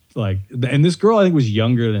mattered. Like, and this girl I think was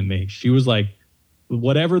younger than me. She was like,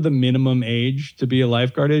 whatever the minimum age to be a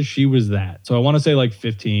lifeguard is, she was that. So I want to say like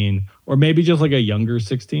 15 or maybe just like a younger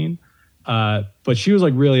 16. But she was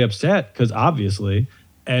like really upset because obviously,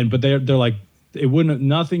 but they're like,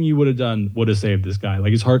 nothing you would have done would have saved this guy.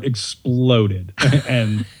 Like his heart exploded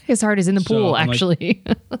and his heart is in the pool, actually.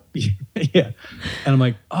 Yeah. And I'm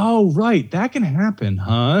like, oh, right. That can happen,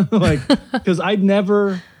 huh? Like, because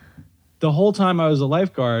the whole time I was a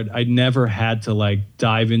lifeguard, I'd never had to like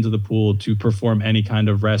dive into the pool to perform any kind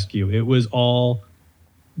of rescue. It was all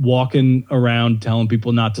walking around telling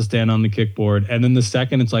people not to stand on the kickboard. And then the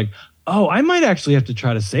second it's like, oh, I might actually have to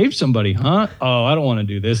try to save somebody, huh? Oh, I don't want to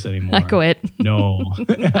do this anymore. I quit. No,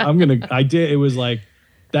 I did. It was like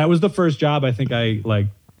that was the first job I think I like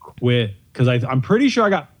quit because I'm pretty sure I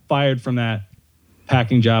got fired from that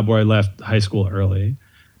packing job where I left high school early.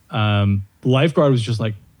 Lifeguard was just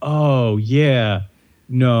like, oh yeah,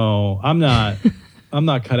 no, I'm not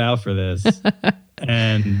cut out for this.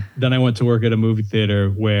 And then I went to work at a movie theater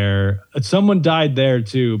where someone died there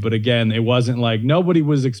too. But again, it wasn't like nobody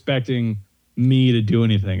was expecting me to do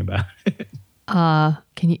anything about it.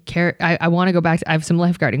 Can you care? I want to go back to, I have some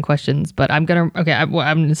lifeguarding questions, but I'm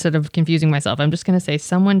I'm instead of confusing myself, I'm just going to say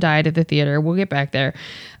someone died at the theater. We'll get back there.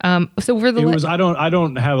 So for the, I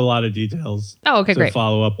don't have a lot of details. Oh, okay, to great.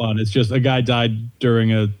 Follow up on. It's just a guy died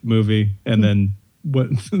during a movie and then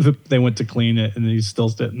they went to clean it and he's still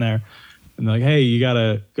sitting there and they're like, hey, you got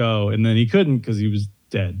to go. And then he couldn't because he was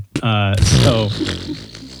dead. Yeah,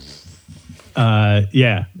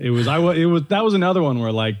 that was another one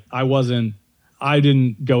where like, I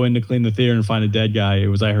didn't go in to clean the theater and find a dead guy.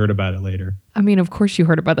 I heard about it later. I mean, of course you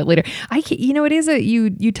heard about that later. It is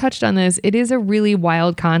you touched on this. It is a really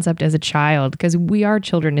wild concept as a child because we are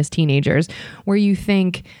children as teenagers where you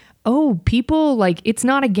think, oh, people like it's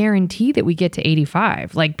not a guarantee that we get to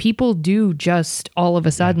 85. Like people do just all of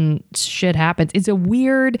a sudden shit happens. It's a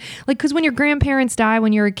weird, like, cause when your grandparents die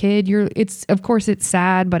when you're a kid, of course it's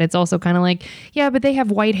sad, but it's also kind of like, yeah, but they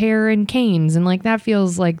have white hair and canes. And like, that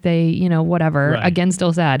feels like they, whatever, right. Again,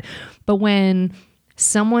 still sad. But when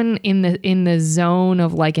someone in the zone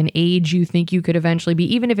of like an age you think you could eventually be,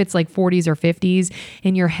 even if it's like 40s or 50s,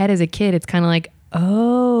 in your head as a kid, it's kind of like,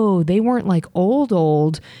 oh, they weren't like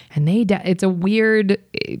old and they it's a weird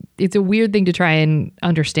thing to try and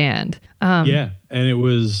understand. Yeah. And it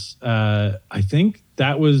was, I think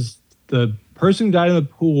that was the person who died in the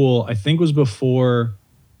pool, I think was before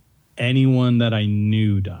anyone that I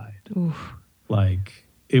knew died. Oof. Like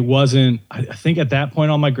it wasn't, I think at that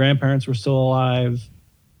point, all my grandparents were still alive.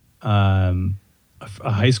 A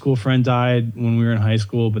high school friend died when we were in high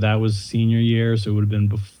school, but that was senior year. So it would have been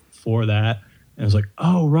before that. And I was like,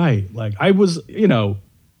 oh, right. Like I was,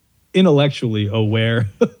 intellectually aware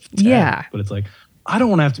of death, yeah. But it's like, I don't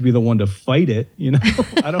want to have to be the one to fight it.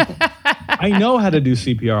 I know how to do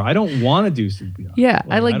CPR. I don't want to do CPR. Yeah.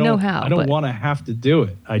 I know how. I don't want to have to do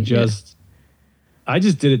it. I just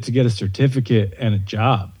did it to get a certificate and a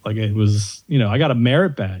job. Like it was, I got a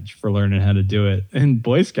merit badge for learning how to do it in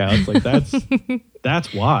Boy Scouts. Like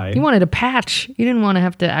that's why. You wanted a patch. You didn't want to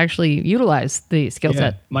have to actually utilize the skill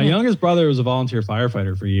set. My youngest brother was a volunteer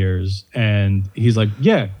firefighter for years. And he's like,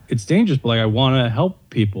 yeah, it's dangerous, but like I want to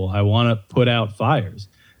help people. I want to put out fires.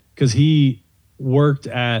 Because he worked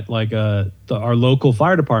at like our local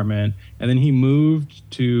fire department. And then he moved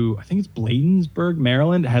to, I think it's Bladensburg,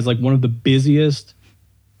 Maryland. It has like one of the busiest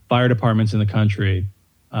fire departments in the country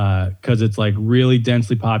because it's like really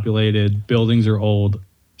densely populated. Buildings are old.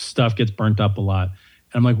 Stuff gets burnt up a lot.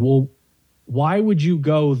 And I'm like, well, why would you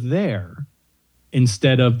go there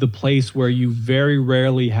instead of the place where you very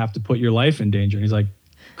rarely have to put your life in danger? And he's like,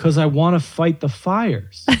 because I want to fight the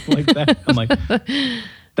fires. Like that. I'm like,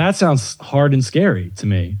 that sounds hard and scary to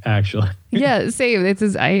me, actually. Yeah, same.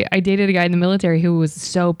 I dated a guy in the military who was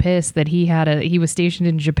so pissed that he was stationed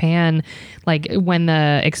in Japan, like when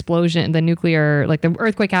the explosion, the nuclear, like the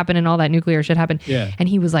earthquake happened and all that nuclear shit happened. Yeah. And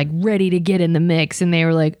he was like ready to get in the mix, and they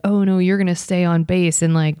were like, "Oh no, you're gonna stay on base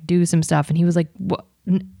and like do some stuff." And he was like, "What?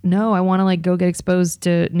 No, I want to like go get exposed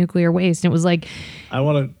to nuclear waste." And it was like, I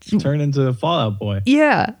want to turn into a Fallout Boy.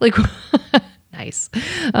 Yeah, like. Nice.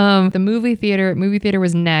 The movie theater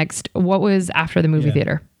was next. What was after the movie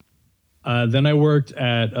theater? Then I worked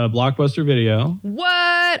at a Blockbuster Video.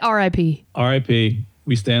 What? R.I.P. R.I.P.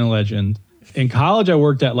 We stand a legend. In college, I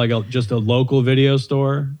worked at like just a local video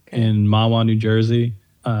store in Mahwah, New Jersey.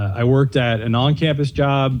 I worked at an on-campus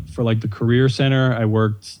job for like the Career Center. I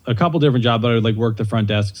worked a couple different jobs, but I would like work the front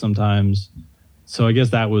desk sometimes. So I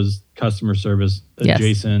guess that was customer service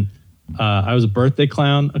adjacent. Yes. I was a birthday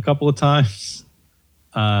clown a couple of times.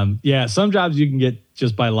 Some jobs you can get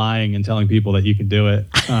just by lying and telling people that you can do it.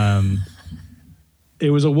 It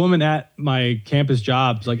was a woman at my campus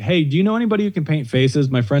job. It's like, hey, do you know anybody who can paint faces?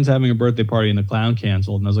 My friend's having a birthday party and the clown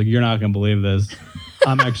canceled. And I was like, you're not going to believe this.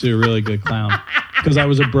 I'm actually a really good clown because I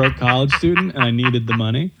was a broke college student and I needed the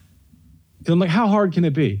money. Because I'm like, how hard can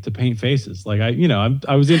it be to paint faces? Like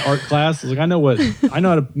I was in art class. I was like, I know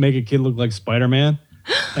how to make a kid look like Spider-Man.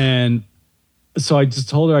 And so I just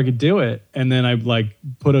told her I could do it. And then I like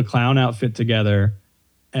put a clown outfit together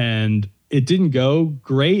and it didn't go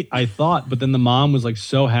great, I thought. But then the mom was like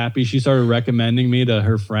so happy. She started recommending me to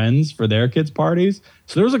her friends for their kids' parties.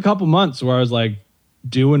 So there was a couple months where I was like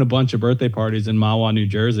doing a bunch of birthday parties in Mahwah, New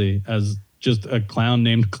Jersey as just a clown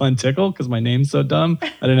named Glen Tickle because my name's so dumb. I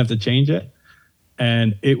didn't have to change it.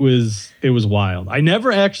 and it was wild. I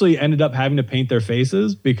never actually ended up having to paint their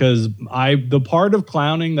faces because the part of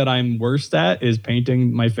clowning that I'm worst at is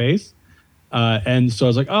painting my face. And so I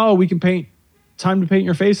was like, oh, we can paint. Time to paint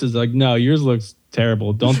your faces. Like, no, yours looks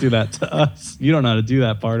terrible. Don't do that to us. You don't know how to do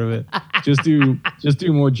that part of it. Just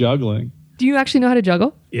do more juggling. Do you actually know how to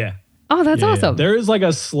juggle? Yeah. Oh, that's awesome. There is like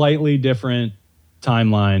a slightly different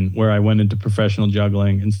timeline where I went into professional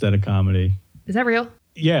juggling instead of comedy. Is that real?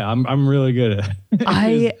 Yeah, I'm really good at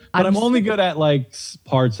it. But I'm only good at like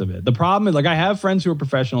parts of it. The problem is like I have friends who are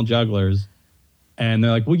professional jugglers and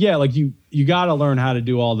they're like, well, yeah, like you got to learn how to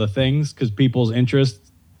do all the things because people's interest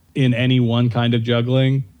in any one kind of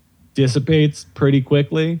juggling dissipates pretty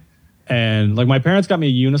quickly. And like my parents got me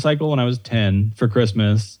a unicycle when I was 10 for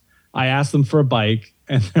Christmas. I asked them for a bike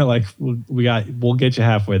and they're like, we'll get you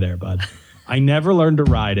halfway there, bud. I never learned to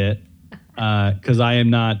ride it because I'm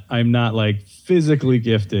not like physically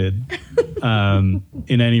gifted in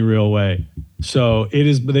any real way. So it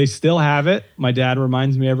is, but they still have it. My dad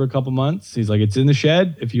reminds me every couple months. He's like, it's in the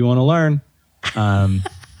shed if you want to learn.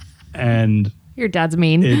 And your dad's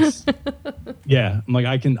mean. I'm like,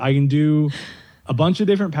 I can do a bunch of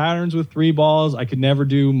different patterns with 3 balls. I could never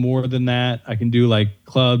do more than that. I can do like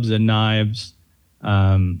clubs and knives.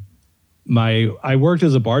 I worked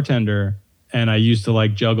as a bartender and I used to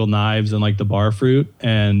like juggle knives and like the bar fruit.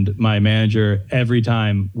 And my manager every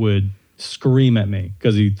time would scream at me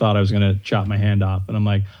because he thought I was going to chop my hand off. And I'm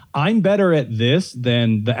like, I'm better at this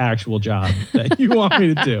than the actual job that you want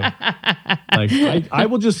me to do. Like I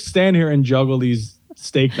will just stand here and juggle these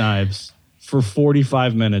steak knives for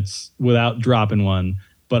 45 minutes without dropping one.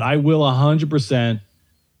 But I will 100%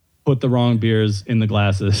 put the wrong beers in the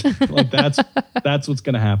glasses. Like that's what's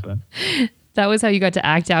going to happen. That was how you got to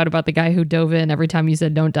act out about the guy who dove in every time you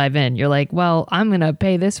said don't dive in. You're like, well, I'm going to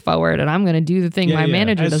pay this forward and I'm going to do the thing my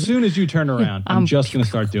manager does. As soon as you turn around, I'm just going to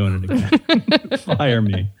start doing it again. Fire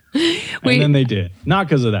me. And then they did. Not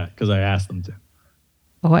because of that, because I asked them to.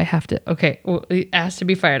 Oh, I have to. Okay. Well, asked to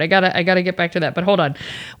be fired. I gotta get back to that. But hold on.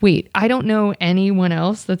 Wait, I don't know anyone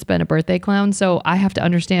else that's been a birthday clown. So I have to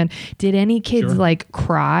understand, did any kids like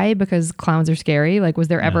cry because clowns are scary? Like, was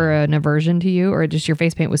there ever an aversion to you or just your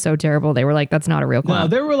face paint was so terrible? They were like, that's not a real clown. No,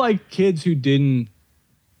 there were like kids who didn't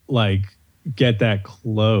like get that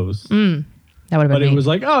close. That would have been But me. it was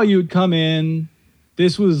like, oh, you would come in.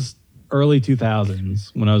 This was early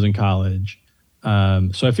 2000s when I was in college.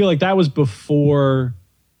 So I feel like that was before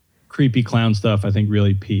creepy clown stuff, I think,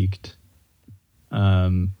 really peaked.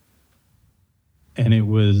 And it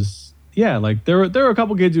was, like there were a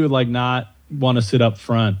couple kids who would like not want to sit up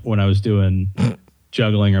front when I was doing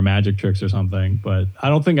juggling or magic tricks or something, but I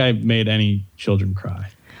don't think I made any children cry.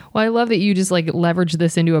 Well, I love that you just like leveraged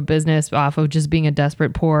this into a business off of just being a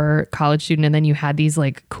desperate poor college student. And then you had these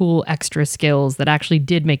like cool extra skills that actually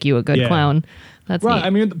did make you a good clown. That's right. neat. I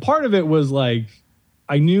mean, part of it was like,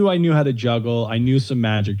 I knew how to juggle. I knew some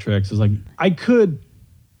magic tricks. I was like, I could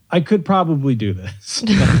probably do this.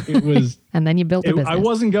 Like, it was, and then you built a business. I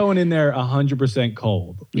wasn't going in there 100%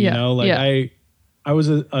 cold. You know, like I was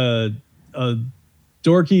a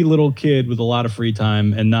dorky little kid with a lot of free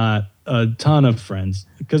time and not a ton of friends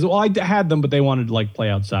because I had them, but they wanted to like play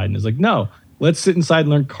outside. And it's like, no, let's sit inside and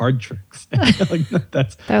learn card tricks. Like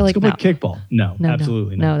let's go play kickball. No,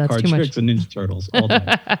 absolutely not. No, that's card too much. tricks and Ninja Turtles all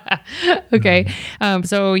day. Okay.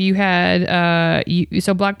 So you had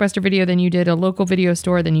so Blockbuster Video, then you did a local video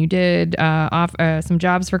store, then you did some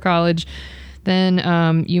jobs for college.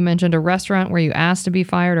 Then you mentioned a restaurant where you asked to be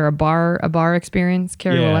fired, or a bar experience.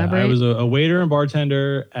 Care to elaborate? I was a waiter and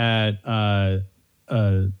bartender at a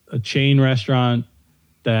chain restaurant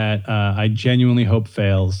that I genuinely hope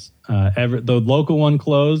fails. The local one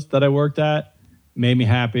closed that I worked at made me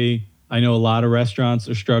happy. I know a lot of restaurants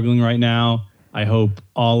are struggling right now. I hope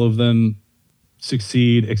all of them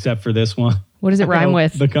succeed except for this one. What does it rhyme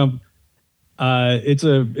with? It's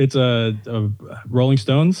a Rolling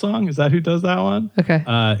Stones song. Is that who does that one? Okay.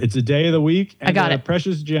 It's a day of the week. And I got it.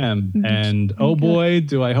 Precious gem. And oh boy,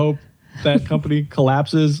 do I hope that company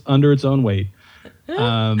collapses under its own weight.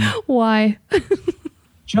 Why?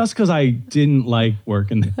 Just because I didn't like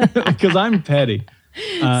working there. Because I'm petty.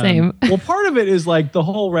 Same. Well, part of it is like the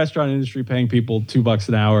whole restaurant industry paying people $2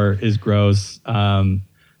 an hour is gross.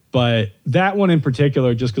 But that one in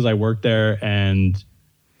particular, just because I worked there and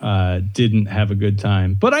didn't have a good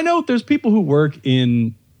time. But I know there's people who work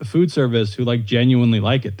in food service who like genuinely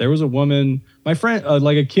like it. There was a woman, my friend,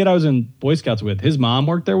 like a kid I was in Boy Scouts with, his mom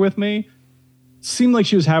worked there with me. Seemed like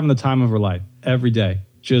she was having the time of her life every day.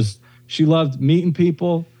 She loved meeting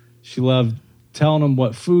people. She loved telling them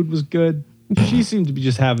what food was good. She seemed to be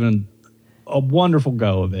just having a wonderful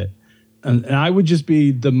go of it. and I would just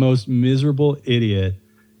be the most miserable idiot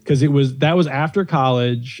because that was after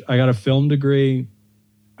college. I got a film degree.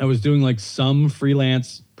 I was doing like some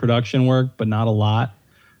freelance production work, but not a lot.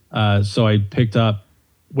 So I picked up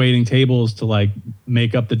waiting tables to like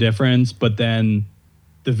make up the difference. But then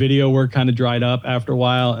the video work kind of dried up after a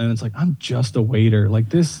while. And it's like, I'm just a waiter. Like,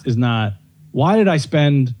 this is not, why did I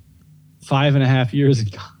spend 5.5 years in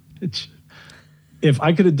college? If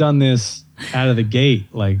I could have done this out of the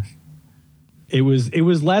gate, like it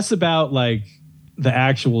was less about like the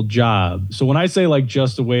actual job. So when I say like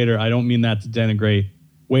just a waiter, I don't mean that to denigrate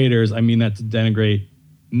waiters. I mean that to denigrate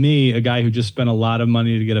me, a guy who just spent a lot of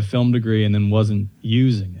money to get a film degree and then wasn't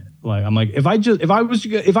using it. Like, I'm like, if I was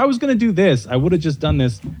going to do this, I would have just done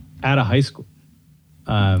this out of high school.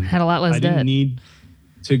 Had a lot less I debt. didn't need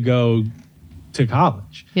to go to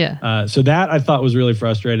college. Yeah. So that I thought was really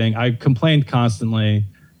frustrating. I complained constantly.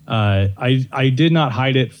 I did not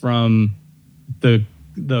hide it from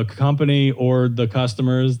the company or the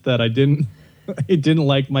customers that I didn't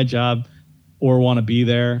like my job or want to be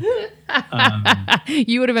there.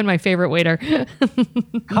 You would have been my favorite waiter.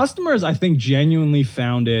 Customers, I think, genuinely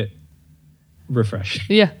found it refreshing.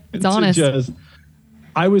 Yeah, it's honest.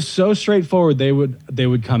 I was so straightforward. They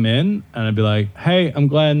would come in and I'd be like, "Hey, I'm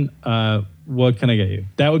Glenn. What can I get you?"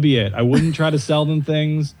 That would be it. I wouldn't try to sell them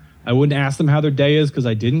things. I wouldn't ask them how their day is because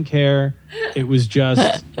I didn't care. It was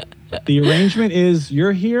just the arrangement is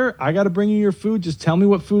you're here. I got to bring you your food. Just tell me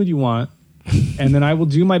what food you want. And then I will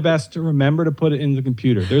do my best to remember to put it in the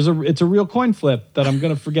computer. It's a real coin flip that I'm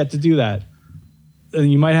going to forget to do that.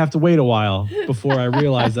 And you might have to wait a while before I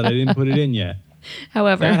realize that I didn't put it in yet.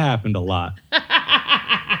 However, that happened a lot.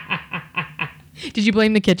 Did you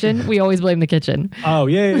blame the kitchen? We always blame the kitchen. Oh,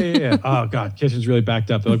 yeah. Oh, God. Kitchen's really backed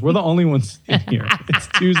up. They're like, we're the only ones in here. It's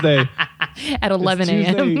Tuesday. At 11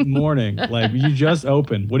 a.m. Tuesday morning. Like, you just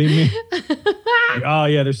opened. What do you mean? Like, oh,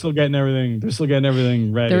 yeah, they're still getting everything. They're still getting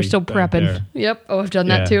everything ready. They're still prepping. Yep. Oh, I've done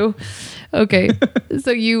that too. Okay.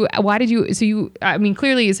 So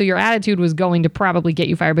clearly, so your attitude was going to probably get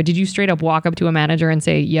you fired, but did you straight up walk up to a manager and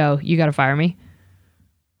say, yo, you got to fire me?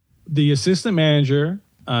 The assistant manager,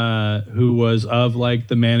 who was of like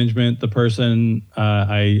the management, the person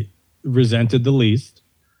I resented the least,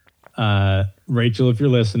 Rachel, if you're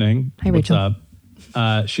listening, hi, what's Rachel.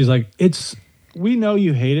 up? She's like, we know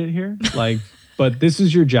you hate it here, like, but this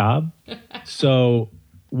is your job. So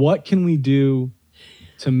what can we do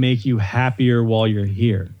to make you happier while you're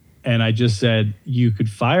here? And I just said, you could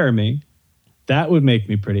fire me. That would make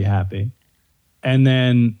me pretty happy. And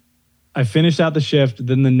then I finished out the shift.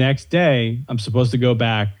 Then the next day, I'm supposed to go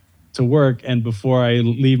back to work. And before I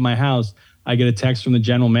leave my house, I get a text from the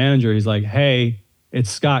general manager. He's like, hey, it's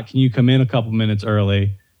Scott. Can you come in a couple minutes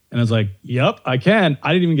early? And I was like, yep, I can.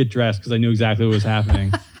 I didn't even get dressed because I knew exactly what was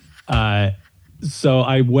happening. So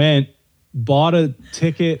I went, bought a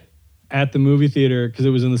ticket at the movie theater because it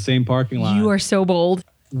was in the same parking lot. You are so bold.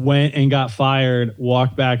 Went and got fired,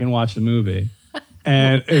 walked back and watched the movie.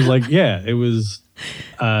 And it was like, yeah, it was...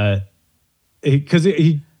 Because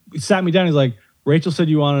he sat me down. He's like, Rachel said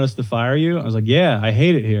you wanted us to fire you. I was like, yeah, I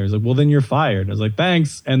hate it here. He's like, well, then you're fired. I was like,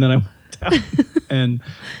 thanks. And then I went down. And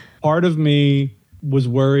part of me was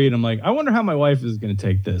worried. I'm like, I wonder how my wife is going to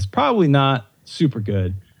take this. Probably not super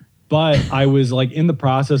good. But I was like in the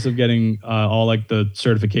process of getting all like the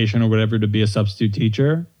certification or whatever to be a substitute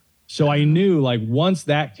teacher. So I knew like once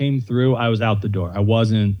that came through, I was out the door. I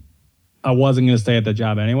wasn't going to stay at that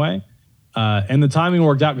job anyway. And the timing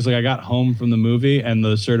worked out because like I got home from the movie and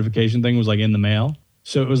the certification thing was like in the mail.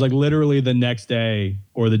 So it was like literally the next day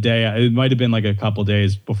or the day. It might have been like a couple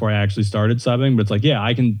days before I actually started subbing. But it's like, yeah,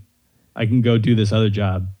 I can go do this other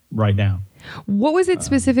job right now. What was it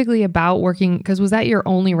specifically about working? Because was that your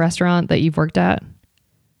only restaurant that you've worked at?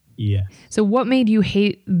 Yeah. So what made you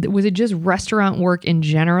hate? Was it just restaurant work in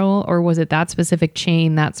general, or was it that specific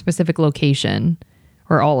chain, that specific location,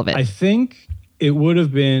 or all of it? I think it would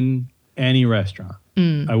have been any restaurant.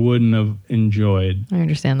 I wouldn't have enjoyed. I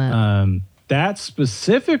understand that. That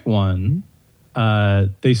specific one,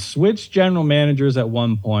 they switched general managers at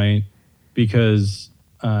one point because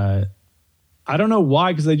I don't know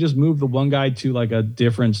why, because they just moved the one guy to like a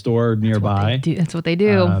different store nearby. That's what they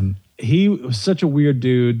do. He was such a weird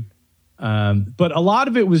dude. But a lot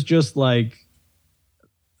of it was just like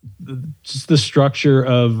the structure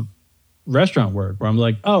of restaurant work where I'm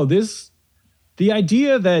like, oh, the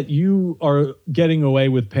idea that you are getting away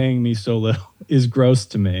with paying me so little is gross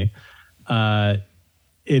to me.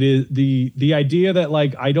 It is the idea that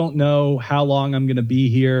like I don't know how long I'm going to be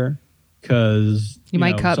here because you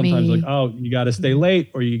might cut sometimes me. like, oh, you got to stay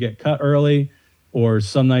late or you get cut early or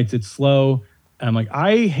some nights it's slow. And I'm like,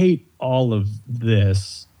 I hate all of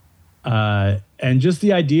this. And just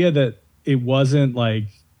the idea that it wasn't like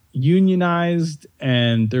unionized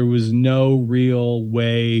and there was no real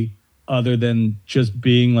way other than just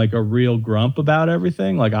being like a real grump about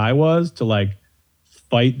everything, like I was, to like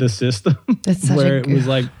fight the system. That's such Where a it was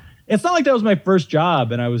like, it's not like that was my first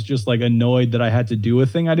job and I was just like annoyed that I had to do a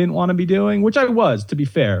thing I didn't want to be doing, which I was, to be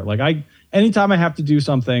fair. Like anytime I have to do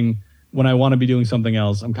something when I want to be doing something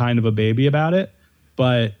else, I'm kind of a baby about it.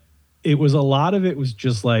 But it was a lot of it was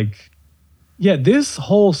just like, yeah, this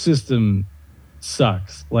whole system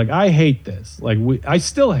sucks. Like I hate this. Like I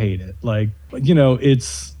still hate it. Like,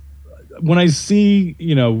 it's when I see,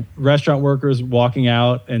 restaurant workers walking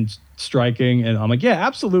out and striking, and I'm like, yeah,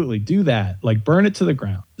 absolutely do that. Like burn it to the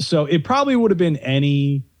ground. So it probably would have been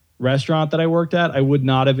any restaurant that I worked at. I would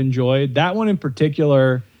not have enjoyed that one in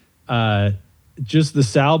particular. Just the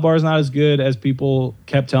salad bar is not as good as people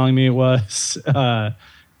kept telling me it was.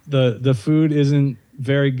 The food isn't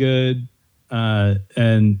very good.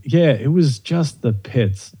 And yeah, it was just the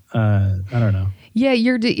pits. I don't know. Yeah,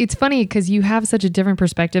 it's funny because you have such a different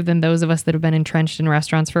perspective than those of us that have been entrenched in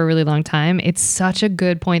restaurants for a really long time. It's such a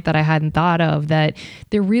good point that I hadn't thought of, that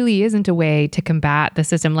there really isn't a way to combat the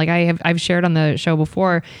system. Like I've shared on the show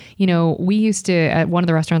before, we used to, at one of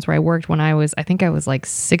the restaurants where I worked when I was like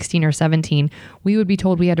 16 or 17, we would be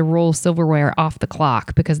told we had to roll silverware off the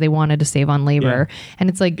clock because they wanted to save on labor. Yeah. And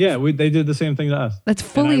it's like, yeah, they did the same thing to us. That's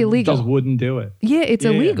fully illegal. Just wouldn't do it. Yeah, it's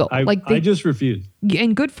illegal. Yeah. I just refused.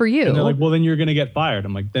 And good for you. And they're like, well, then you're going to get fired.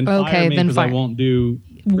 I'm like, then fire me because I won't do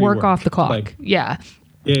work off the clock. Like, yeah.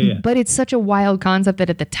 Yeah. But it's such a wild concept that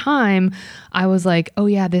at the time I was like, oh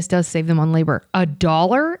yeah, this does save them on labor.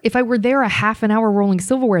 $1? If I were there a half an hour rolling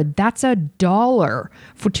silverware, that's $1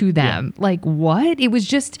 to them. Yeah. Like what? It was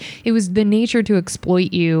the nature to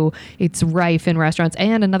exploit you. It's rife in restaurants.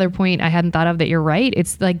 And another point I hadn't thought of that you're right.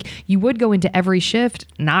 It's like you would go into every shift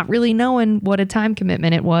not really knowing what a time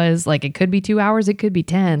commitment it was. Like it could be 2 hours, it could be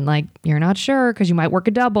 10. Like you're not sure because you might work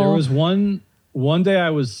a double. There was one day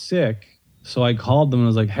I was sick. So I called them and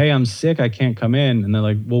was like, hey, I'm sick. I can't come in. And they're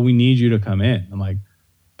like, well, we need you to come in. I'm like,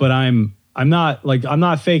 but I'm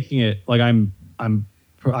not faking it. Like I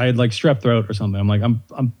had like strep throat or something. I'm like,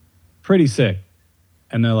 I'm pretty sick.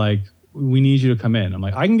 And they're like, we need you to come in. I'm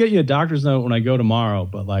like, I can get you a doctor's note when I go tomorrow,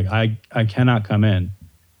 but like, I cannot come in.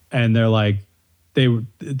 And they're like, they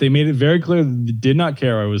made it very clear that they did not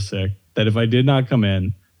care I was sick, that if I did not come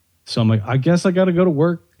in. So I'm like, I guess I got to go to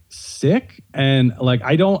work sick. And like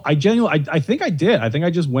I think I did. I think I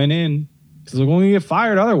just went in because I'm going to get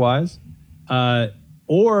fired otherwise.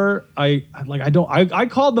 Or I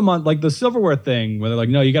called them on like the silverware thing where they're like,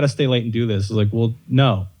 no, you got to stay late and do this. I was like, well,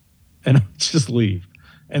 no. And I just leave.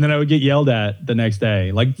 And then I would get yelled at the next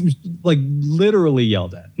day, like literally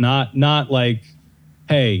yelled at, not like,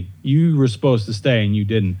 hey, you were supposed to stay and you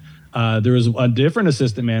didn't. There was a different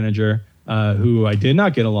assistant manager who I did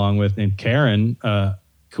not get along with named Karen,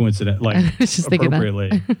 coincident, like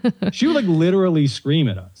appropriately. She would like literally scream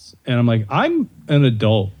at us. And I'm like, I'm an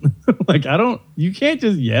adult. Like, you can't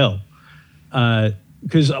just yell.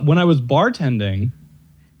 Because when I was bartending,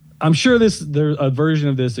 I'm sure there's a version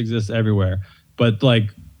of this exists everywhere, but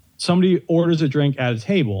like somebody orders a drink at a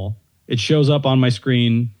table, it shows up on my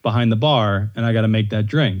screen behind the bar and I got to make that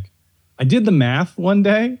drink. I did the math one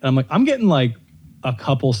day and I'm like, I'm getting like a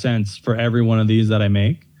couple cents for every one of these that I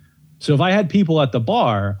make. So if I had people at the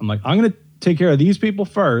bar, I'm like, I'm going to take care of these people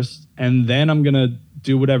first, and then I'm going to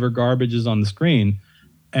do whatever garbage is on the screen.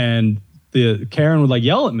 And Karen would like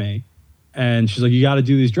yell at me, and she's like, you got to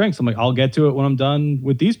do these drinks. I'm like, I'll get to it when I'm done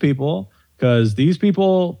with these people, because these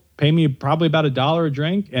people pay me probably about $1 a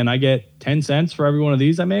drink, and I get 10 cents for every one of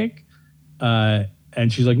these I make. And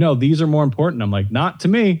she's like, no, these are more important. I'm like, not to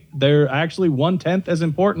me. They're actually 1/10 as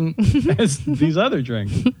important as these other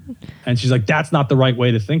drinks. And she's like, that's not the right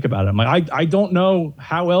way to think about it. I'm like, I don't know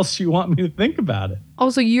how else you want me to think about it.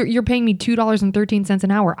 Also, you're paying me $2.13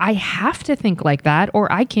 an hour. I have to think like that or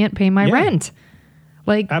I can't pay my rent.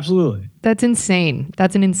 Like, absolutely. That's insane.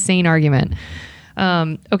 That's an insane argument.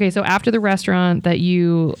 Okay, so after the restaurant that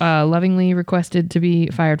you lovingly requested to be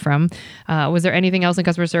fired from, was there anything else in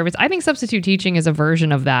customer service? I think substitute teaching is a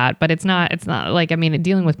version of that, but it's not like, I mean,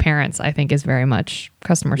 dealing with parents, I think, is very much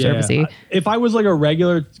customer servicey. If I was like a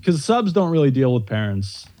regular, because subs don't really deal with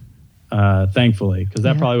parents, thankfully, because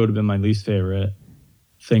that probably would have been my least favorite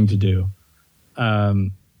thing to do.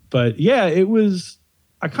 But yeah, it was,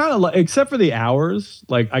 I kind of like, except for the hours,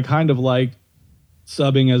 like I kind of like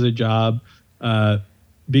subbing as a job.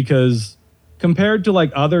 Because compared to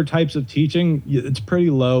like other types of teaching, it's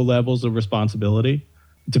pretty low levels of responsibility.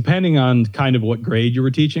 depending on kind of what grade you were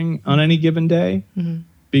teaching on any given day,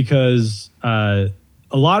 because a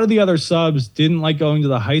lot of the other subs didn't like going to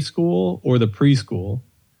the high school or the preschool,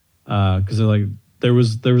 because they're like, there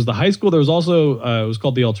was the high school. There was also it was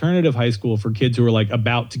called the alternative high school for kids who were like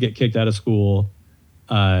about to get kicked out of school,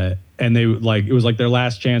 and they like, it was like their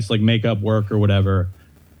last chance to like make up work or whatever.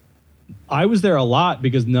 I was there a lot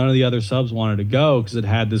because none of the other subs wanted to go because it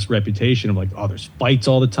had this reputation of like, oh, there's fights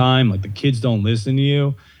all the time. Like the kids don't listen to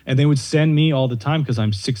you. And they would send me all the time because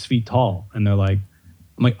I'm 6 feet tall. And they're like,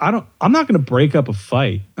 I'm not going to break up a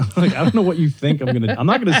fight. Like, I don't know what you think I'm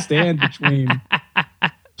not going to stand between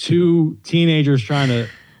two teenagers trying to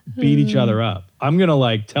beat each other up. I'm going to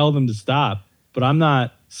like tell them to stop, but I'm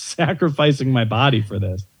not sacrificing my body for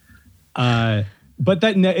this. But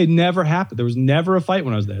it never happened. There was never a fight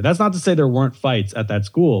when I was there. That's not to say there weren't fights at that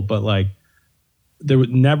school, but like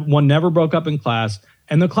one never broke up in class.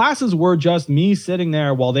 And the classes were just me sitting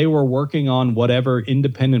there while they were working on whatever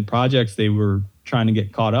independent projects they were trying to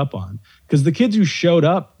get caught up on. Because the kids who showed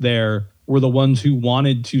up there were the ones who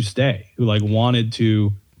wanted to stay, who like wanted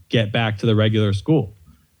to get back to the regular school.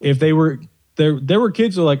 If they were there were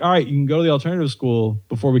kids who were like, all right, you can go to the alternative school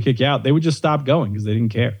before we kick you out. They would just stop going because they didn't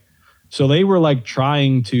care. So they were like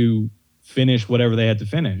trying to finish whatever they had to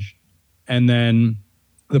finish. And then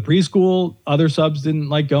the preschool, other subs didn't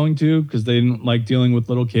like going to because they didn't like dealing with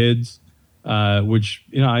little kids, which,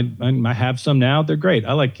 you know, I have some now. They're great.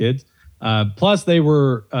 I like kids. Plus they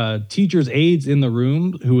were teachers' aides in the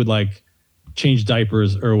room who would like change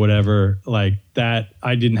diapers or whatever, like that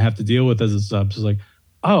I didn't have to deal with as a sub. So it's like,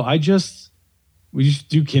 oh, we just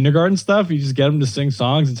do kindergarten stuff. You just get them to sing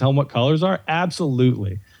songs and tell them what colors are.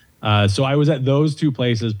 Absolutely. So I was at those two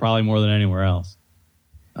places probably more than anywhere else.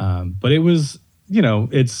 But it was, you know,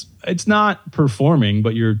 it's not performing,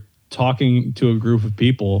 but you're talking to a group of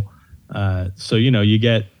people. So, you know, you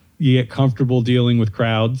get comfortable dealing with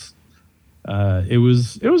crowds. It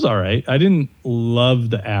was all right. I didn't love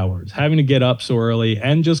the hours, having to get up so early,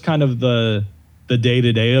 and just kind of the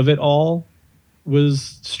day-to-day of it all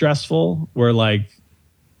was stressful, where like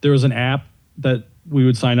there was an app that we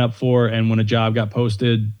would sign up for, and when a job got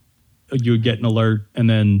posted, you would get an alert, and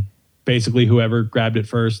then basically whoever grabbed it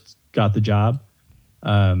first got the job.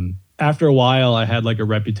 After a while, I had like a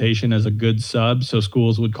reputation as a good sub, so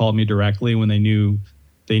schools would call me directly when they knew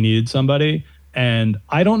they needed somebody. And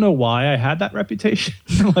I don't know why I had that reputation.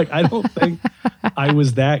 Like, I don't think I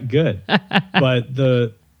was that good. But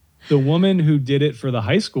the woman who did it for the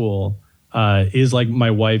high school is like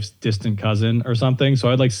my wife's distant cousin or something. So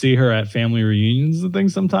I'd like see her at family reunions and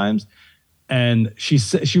things sometimes. And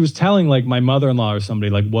she was telling like my mother-in-law or somebody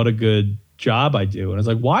like what a good job I do. And I was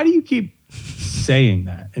like, why do you keep saying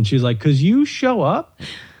that? And she's like, because you show up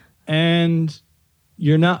and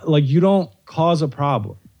you're not like, you don't cause a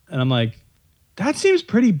problem. And I'm like, that seems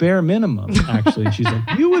pretty bare minimum, actually. She's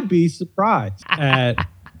like, you would be surprised at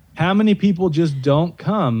how many people just don't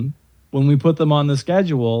come when we put them on the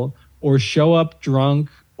schedule, or show up drunk,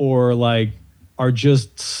 or like are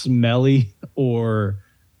just smelly, or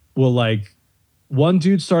will like, one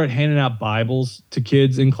dude started handing out Bibles to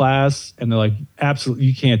kids in class, and they're like, absolutely,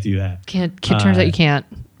 you can't do that. Turns out you can't.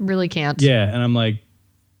 Really can't. Yeah. And I'm like,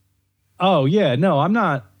 oh yeah, no, I'm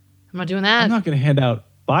not doing that. I'm not going to hand out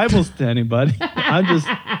Bibles to anybody.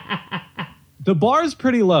 The bar is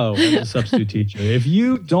pretty low as a substitute teacher. If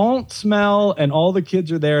you don't smell and all the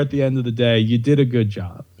kids are there at the end of the day, you did a good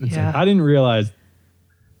job. It's like, I didn't realize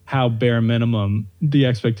how bare minimum the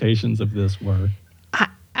expectations of this were.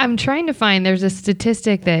 I'm trying to find, there's a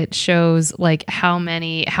statistic that shows like how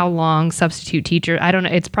long substitute teachers, I don't know,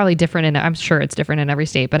 it's probably different, I'm sure it's different in every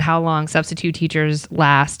state, but how long substitute teachers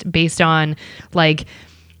last based on like,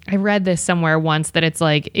 I read this somewhere once that it's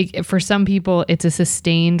like, for some people, it's a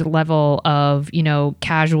sustained level of, you know,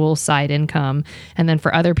 casual side income. And then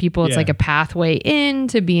for other people, it's like a pathway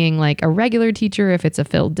into being like a regular teacher if it's a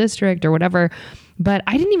filled district or whatever. But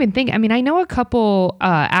I didn't even think, I mean, I know a couple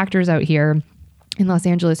actors out here in Los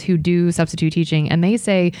Angeles who do substitute teaching, and they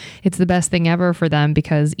say it's the best thing ever for them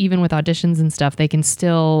because even with auditions and stuff, they can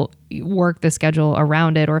still work the schedule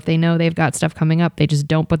around it. Or if they know they've got stuff coming up, they just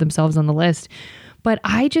don't put themselves on the list. But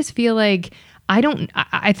I just feel like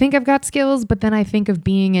I think I've got skills, but then I think of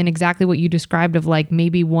being in exactly what you described of like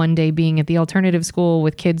maybe one day being at the alternative school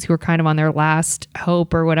with kids who are kind of on their last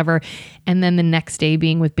hope or whatever. And then the next day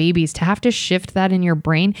being with babies, to have to shift that in your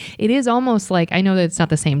brain. It is almost like, I know that it's not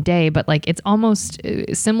the same day, but like it's almost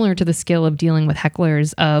similar to the skill of dealing with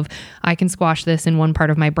hecklers of I can squash this in one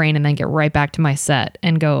part of my brain and then get right back to my set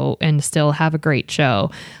and go and still have a great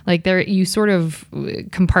show. Like there, you sort of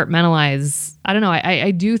compartmentalize. I don't know.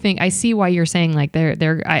 I do think I see why you're saying saying like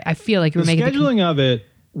I feel like you're the making scheduling of it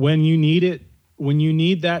when you need it, when you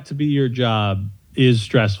need that to be your job is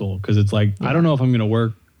stressful because it's like, I don't know if I'm going to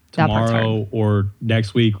work tomorrow or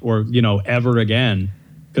next week or, ever again.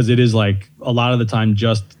 Because it is like a lot of the time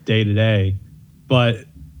just day to day. But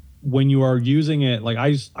when you are using it, like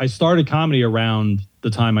I started comedy around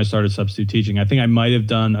the time I started substitute teaching. I think I might have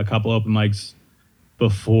done a couple open mics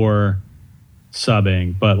before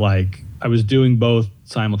subbing, but like I was doing both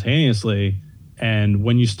simultaneously. And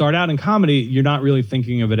when you start out in comedy, you're not really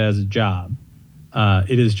thinking of it as a job.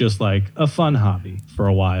 It is just like a fun hobby for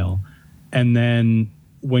a while. And then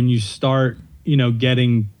when you start,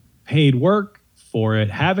 getting paid work for it,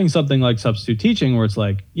 having something like substitute teaching where it's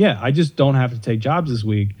like, yeah, I just don't have to take jobs this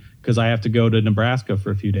week because I have to go to Nebraska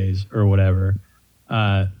for a few days or whatever.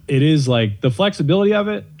 It is like the flexibility of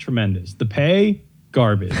it, tremendous. The pay,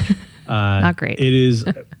 garbage. Not great. It is,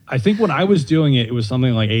 I think when I was doing it, it was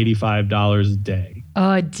something like $85 a day.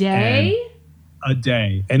 A day? A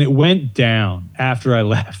day. And it went down after I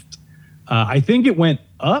left. I think it went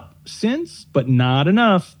up since, but not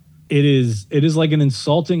enough. It is like an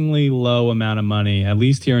insultingly low amount of money, at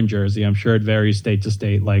least here in Jersey. I'm sure it varies state to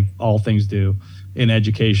state, like all things do in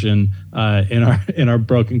education in our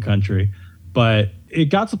broken country. But it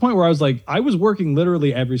got to the point where I was like, I was working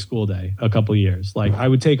literally every school day a couple of years. Like I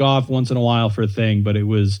would take off once in a while for a thing, but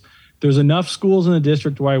there's enough schools in the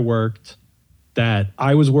district where I worked that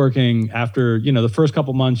I was working after, the first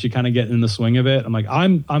couple months, you kind of get in the swing of it. I'm like,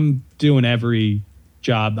 I'm doing every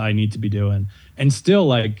job I need to be doing and still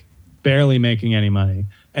like barely making any money.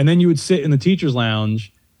 And then you would sit in the teacher's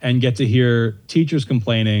lounge and get to hear teachers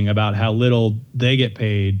complaining about how little they get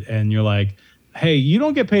paid. And you're like, hey, you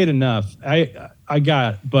don't get paid enough.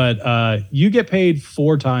 But you get paid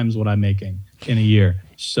 4 times what I'm making in a year.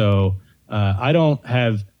 So I don't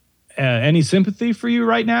have any sympathy for you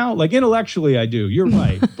right now. Like intellectually, I do. You're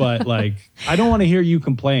right. But like, I don't want to hear you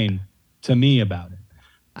complain to me about it.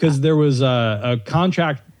 Because there was a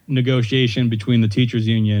contract negotiation between the teachers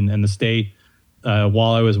union and the state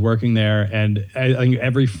while I was working there. And I think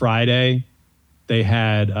every Friday they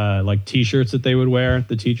had like T-shirts that they would wear,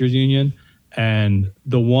 the teachers union. And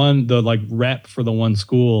the like rep for the one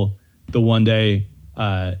school, the one day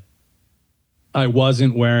I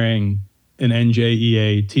wasn't wearing an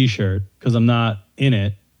NJEA T-shirt because I'm not in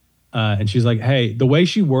it. And she's like, hey, the way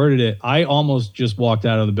she worded it, I almost just walked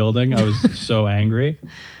out of the building. I was so angry.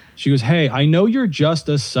 She goes, hey, I know you're just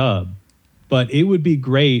a sub, but it would be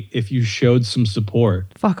great if you showed some support.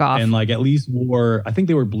 Fuck off. And like at least wore, I think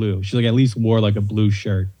they were blue. She's like, at least wore like a blue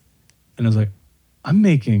shirt. And I was like, I'm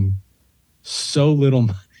making so little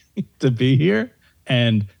money to be here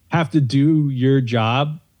and have to do your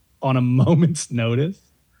job on a moment's notice.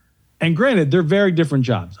 And granted, they're very different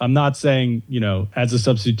jobs. I'm not saying, as a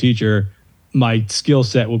substitute teacher, my skill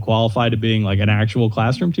set will qualify to being like an actual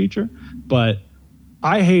classroom teacher, but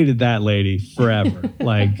I hated that lady forever.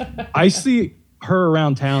 Like I see her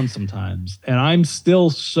around town sometimes and I'm still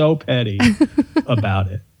so petty about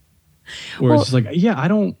it. Where it's just like, yeah, I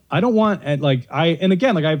don't want, and like and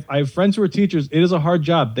again, like I have friends who are teachers. It is a hard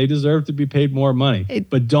job. They deserve to be paid more money,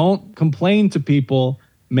 but don't complain to people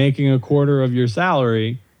making a quarter of your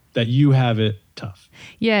salary that you have it tough.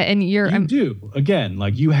 Yeah. And you do again,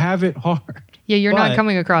 like you have it hard. Yeah, you're not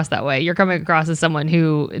coming across that way. You're coming across as someone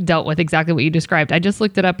who dealt with exactly what you described. I just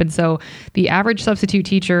looked it up. And so the average substitute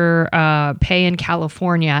teacher pay in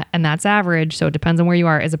California, and that's average, so it depends on where you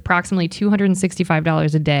are, is approximately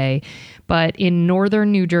 $265 a day. But in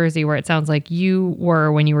northern New Jersey, where it sounds like you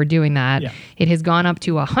were when you were doing that, it has gone up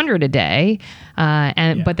to $100 a day.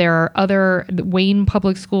 But there are other Wayne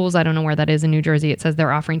Public Schools. I don't know where that is in New Jersey. It says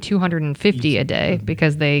they're offering $250 a day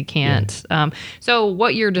because they can't. So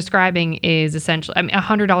what you're describing is essentially, I mean,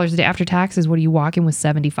 $100 a day after taxes. What do you walk in with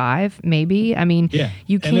 75? Maybe. I mean,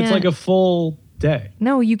 you can't. And it's like a full day.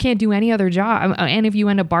 No, you can't do any other job. And if you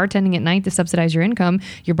end up bartending at night to subsidize your income,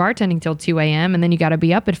 you're bartending till 2 a.m. and then you got to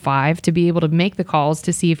be up at 5 to be able to make the calls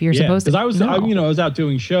to see if you're supposed to. Because I was out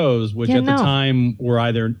doing shows, which at the time were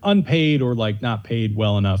either unpaid or like not paid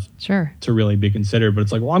well enough to really be considered. But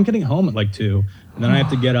it's like, well, I'm getting home at like 2, and then I have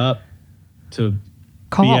to get up to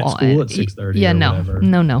be at school at 6:30. Yeah,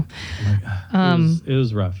 no. Like, it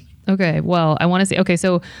was rough. Okay, well, I want to say,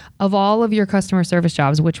 so of all of your customer service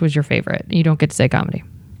jobs, which was your favorite? You don't get to say comedy.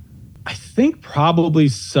 I think probably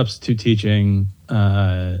substitute teaching.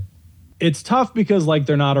 It's tough because like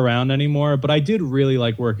they're not around anymore, but I did really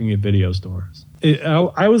like working at video stores.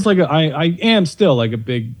 I was like, I am still like a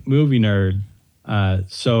big movie nerd.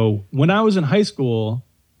 So when I was in high school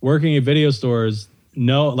working at video stores,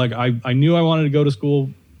 I knew I wanted to go to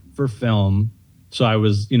school for film. So I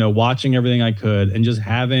was, watching everything I could and just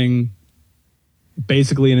having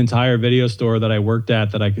basically an entire video store that I worked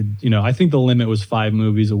at that I could, I think the limit was 5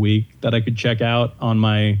 movies a week that I could check out on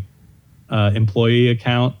my employee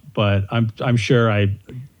account, but I'm sure I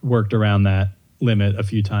worked around that limit a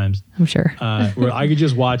few times. I'm sure. Where I could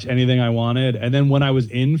just watch anything I wanted. And then when I was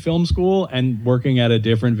in film school and working at a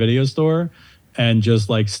different video store and just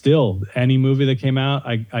like still any movie that came out,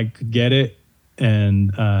 I could get it.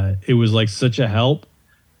 And it was like such a help.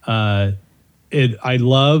 I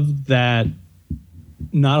love that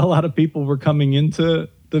not a lot of people were coming into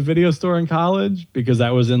the video store in college because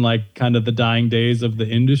that was in like kind of the dying days of the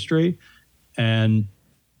industry. And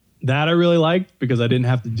that I really liked because I didn't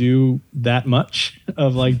have to do that much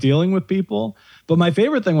of like dealing with people. But my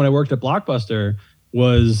favorite thing when I worked at Blockbuster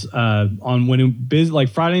was on when it busy, like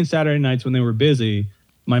Friday and Saturday nights when they were busy,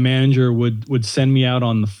 my manager would send me out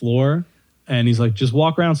on the floor and he's like, just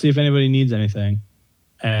walk around, see if anybody needs anything.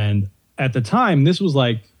 And at the time, this was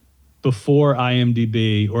like before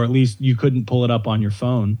IMDb, or at least you couldn't pull it up on your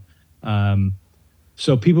phone.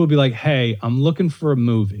 So people would be like, hey, I'm looking for a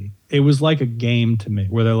movie. It was like a game to me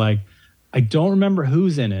where they're like, I don't remember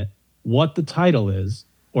who's in it, what the title is,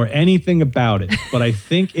 or anything about it. But I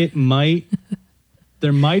think it might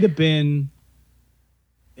have been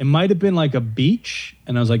like a beach.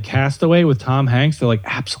 And I was like, Castaway with Tom Hanks. They're like,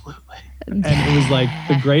 absolutely. And it was like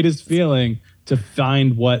the greatest feeling to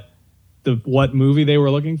find what movie they were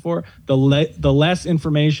looking for. The less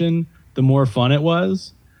information, the more fun it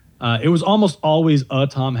was. It was almost always a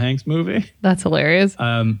Tom Hanks movie. That's hilarious.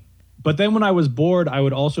 But then when I was bored, I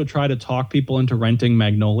would also try to talk people into renting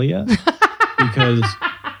Magnolia because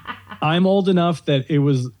I'm old enough that it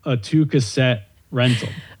was a 2-cassette rental.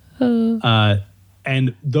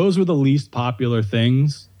 And those were the least popular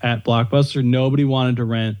things at Blockbuster. Nobody wanted to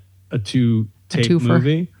rent a 2-tape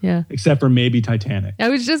movie, except for maybe Titanic. I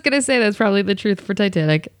was just going to say that's probably the truth for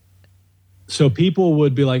Titanic. So people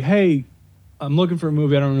would be like, hey, I'm looking for a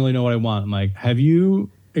movie. I don't really know what I want. I'm like, have you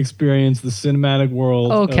experienced the cinematic world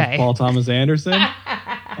of Paul Thomas Anderson?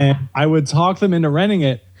 And I would talk them into renting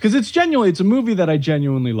it because it's a movie that I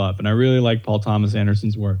genuinely love. And I really like Paul Thomas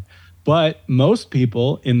Anderson's work. But most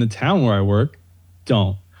people in the town where I work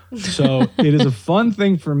don't. So it is a fun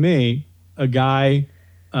thing for me, a guy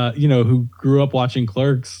who grew up watching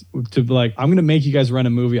Clerks, to be like, I'm going to make you guys rent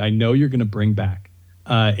a movie I know you're going to bring back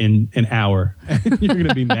in an hour. You're going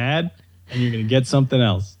to be mad and you're going to get something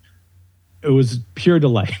else. It was pure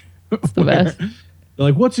delight. It's the best. They're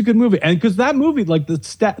like, what's a good movie? And because that movie, like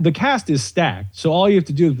the cast is stacked. So all you have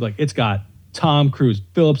to do is be like, it's got Tom Cruise,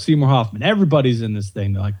 Philip Seymour Hoffman. Everybody's in this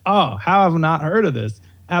thing. They're like, oh, how have I not heard of this?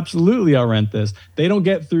 Absolutely, I'll rent this. They don't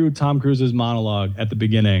get through Tom Cruise's monologue at the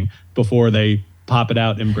beginning before they pop it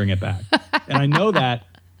out and bring it back. And I know that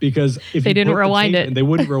because if they didn't rewind it, they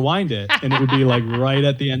wouldn't rewind it, and it would be like right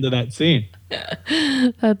at the end of that scene.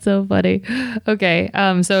 That's so funny. Okay,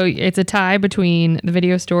 so it's a tie between the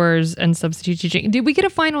video stores and substitute teaching. Did we get a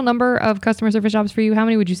final number of customer service jobs for you? How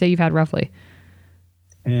many would you say you've had roughly?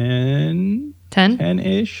 10?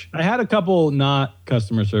 10-ish. I had a couple not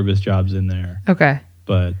customer service jobs in there. Okay.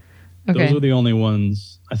 But those were the only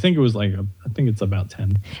ones. I think it was I think it's about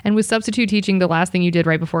 10. And was substitute teaching the last thing you did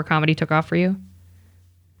right before comedy took off for you?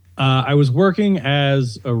 I was working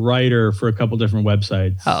as a writer for a couple different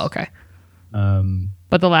websites. Oh, okay.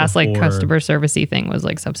 But the last customer servicey thing was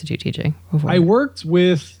like substitute teaching. I worked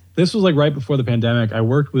with, this was like right before the pandemic. I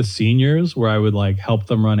worked with seniors where I would like help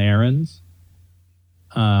them run errands.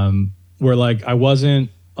 Where like I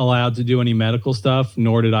wasn't allowed to do any medical stuff,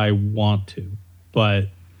 nor did I want to. But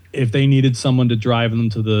if they needed someone to drive them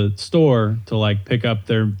to the store to like pick up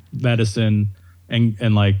their medicine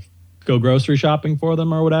and like go grocery shopping for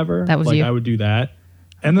them or whatever, that was like you. I would do that.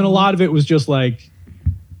 And then a lot of it was just like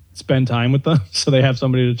spend time with them so they have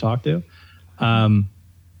somebody to talk to.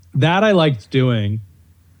 That I liked doing,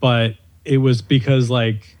 but it was because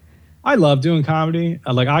like I love doing comedy.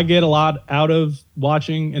 Like I get a lot out of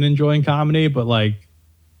watching and enjoying comedy, but like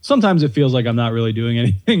sometimes it feels like I'm not really doing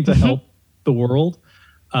anything to help the world.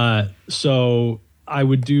 So I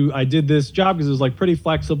did this job because it was like pretty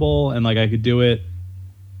flexible and like I could do it.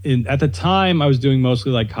 At the time I was doing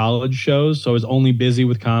mostly like college shows. So I was only busy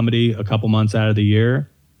with comedy a couple months out of the year.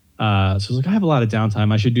 So I was like, I have a lot of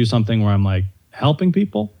downtime. I should do something where I'm like helping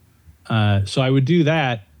people. So I would do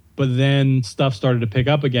that, but then stuff started to pick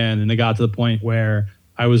up again. And it got to the point where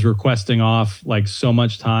I was requesting off like so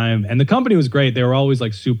much time, and the company was great. They were always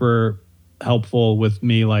like super helpful with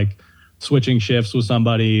me, like switching shifts with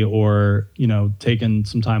somebody or, taking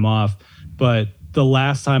some time off. But the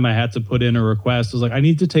last time I had to put in a request, I was like, I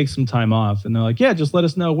need to take some time off. And they're like, yeah, just let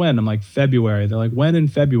us know when. I'm like, February. They're like, when in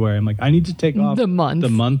February? I'm like, I need to take off The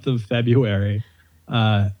month of February.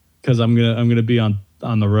 Cause I'm gonna be on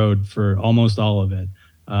the road for almost all of it.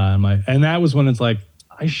 And that was when it's like,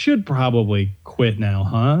 I should probably quit now,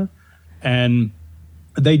 huh? And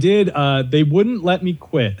they did. They wouldn't let me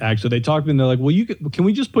quit. Actually, they talked to me and they're like, well, can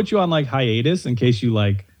we just put you on like hiatus in case you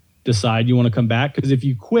like decide you want to come back? Because if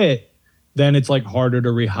you quit, then it's like harder to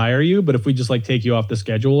rehire you. But if we just like take you off the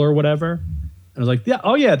schedule or whatever, and I was like, yeah,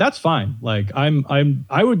 oh yeah, that's fine. Like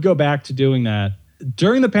I would go back to doing that.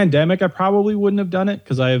 During the pandemic, I probably wouldn't have done it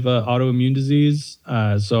because I have autoimmune disease.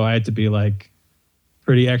 So I had to be like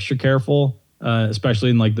pretty extra careful,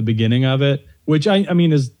 especially in like the beginning of it, which I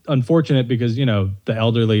mean is unfortunate because, you know, the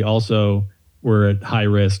elderly also were at high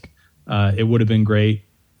risk. It would have been great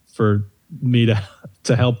for me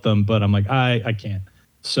to help them, but I'm like, I can't.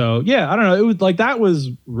 So yeah, I don't know. It was like, that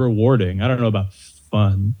was rewarding. I don't know about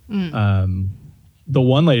fun. The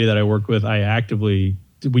one lady that I worked with, we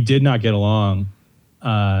did not get along.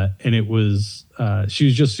 And it was, she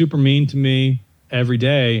was just super mean to me every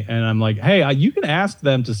day. And I'm like, hey, you can ask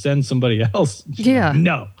them to send somebody else. Yeah. Like,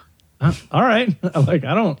 no. All right. Like,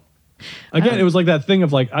 it was like that thing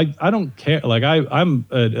of like, I don't care. Like I'm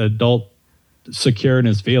an adult secure in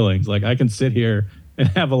his feelings. Like I can sit here and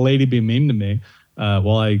have a lady be mean to me,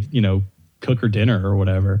 while I, you know, cook her dinner or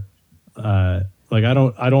whatever. Like I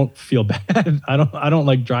don't feel bad. I don't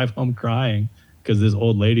like drive home crying because this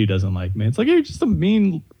old lady doesn't like me. It's like, you're just a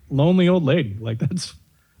mean, lonely old lady. Like that's,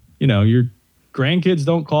 you know, your grandkids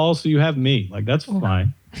don't call, so you have me. Like that's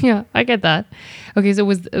fine. Yeah, I get that. Okay, so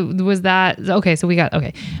was that okay? So we got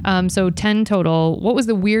okay. So 10 total. What was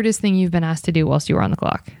the weirdest thing you've been asked to do whilst you were on the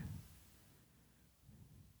clock?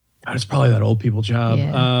 God, it's probably that old people job.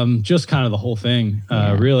 Yeah. Just kind of the whole thing.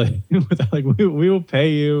 Yeah. Really, like we will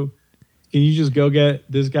pay you. Can you just go get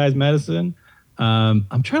this guy's medicine?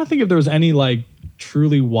 I'm trying to think if there was any like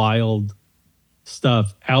truly wild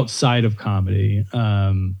stuff outside of comedy.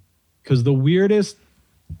 Because the weirdest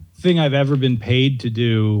thing I've ever been paid to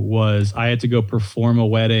do was I had to go perform a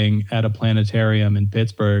wedding at a planetarium in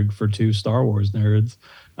Pittsburgh for 2 Star Wars nerds,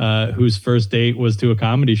 whose first date was to a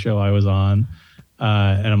comedy show I was on.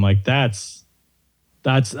 And I'm like,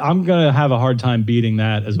 I'm going to have a hard time beating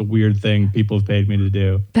that as a weird thing people have paid me to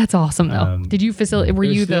do. That's awesome though. Did you facilitate? Were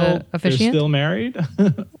you the officiant? They're still married.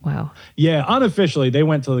 Wow. Yeah, unofficially, they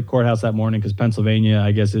went to the courthouse that morning because Pennsylvania,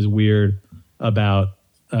 I guess, is weird about.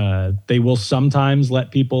 They will sometimes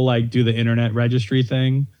let people like do the internet registry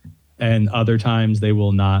thing, and other times they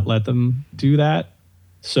will not let them do that.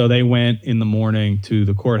 So they went in the morning to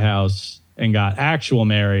the courthouse and got actual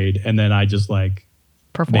married, and then I just like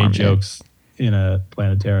made jokes in a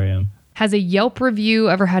planetarium. Has a Yelp review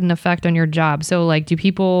ever had an effect on your job? So like, do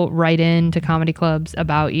people write in to comedy clubs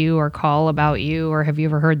about you or call about you, or have you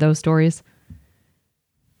ever heard those stories?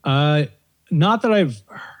 Not that I've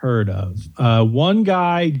heard of. One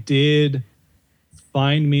guy did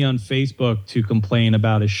find me on Facebook to complain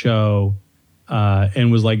about a show,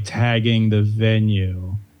 and was like tagging the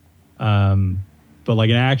venue. But like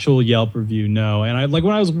an actual Yelp review, no. And I like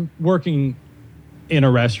when I was working in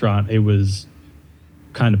a restaurant, it was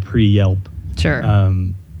kind of pre-Yelp. Sure.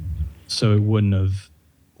 So it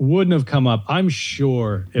wouldn't have come up. I'm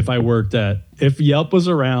sure if Yelp was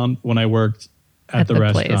around when I worked at the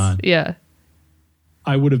restaurant, place. Yeah,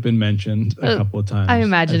 I would have been mentioned a couple of times. I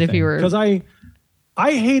imagine if you were, because I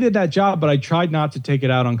hated that job, but I tried not to take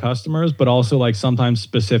it out on customers, but also like sometimes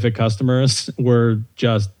specific customers were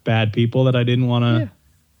just bad people that I didn't want to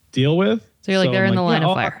deal with. So you're like, they're in the line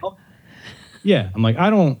of fire. I'm like, I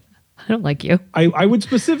don't like you. I would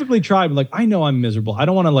specifically try, but like, I know I'm miserable. I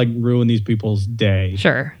don't want to like ruin these people's day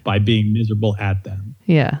by being miserable at them.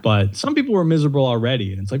 Yeah. But some people were miserable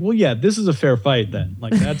already. And it's like, well, yeah, this is a fair fight then.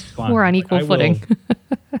 Like, that's fine. We're on equal footing.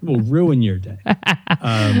 Will ruin your day.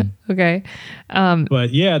 Okay. But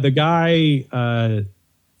yeah, the guy,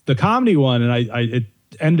 the comedy one, and it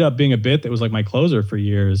ended up being a bit that was like my closer for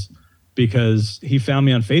years, because he found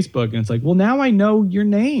me on Facebook and it's like, well, now I know your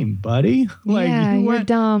name, buddy. Like, yeah, you're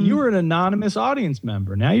dumb. You were an anonymous audience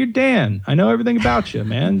member. Now you're Dan. I know everything about you,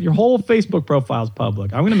 man. Your whole Facebook profile is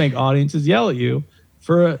public. I'm going to make audiences yell at you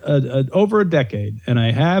for over a decade. And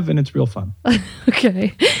I have, and it's real fun.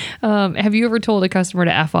 Okay. Have you ever told a customer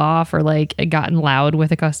to F off, or like gotten loud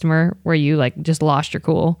with a customer where you like just lost your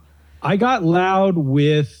cool? I got loud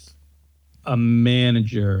with a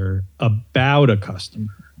manager about a customer,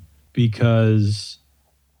 because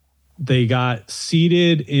they got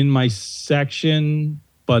seated in my section,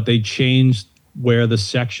 but they changed where the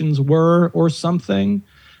sections were or something.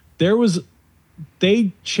 There was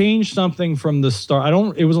they changed something from the start.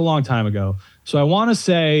 It was a long time ago. So I want to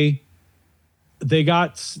say they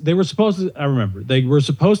were supposed to, I remember, they were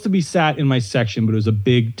supposed to be sat in my section, but it was a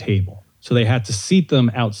big table. So they had to seat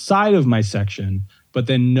them outside of my section, but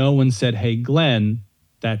then no one said, "Hey, Glenn,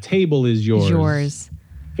 that table is yours."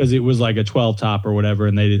 Because it was like a 12 top or whatever,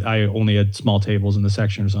 and I only had small tables in the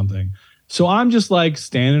section or something. So I'm just like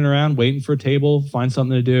standing around waiting for a table, find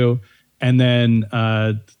something to do. And then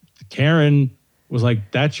Karen was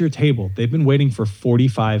like, "That's your table. They've been waiting for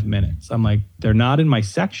 45 minutes. I'm like, "They're not in my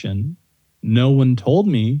section. No one told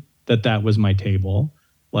me that was my table."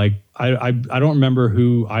 Like, I don't remember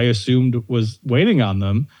who I assumed was waiting on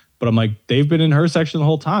them, but I'm like, they've been in her section the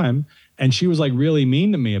whole time. And she was like really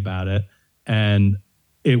mean to me about it. And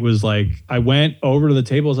it was like, I went over to the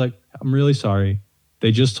table. I was like, "I'm really sorry.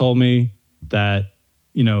 They just told me that,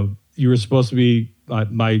 you were supposed to be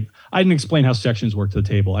I didn't explain how sections work to the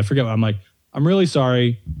table. I forget. I'm like, "I'm really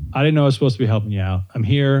sorry. I didn't know I was supposed to be helping you out. I'm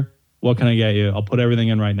here. What can I get you? I'll put everything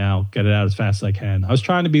in right now. Get it out as fast as I can." I was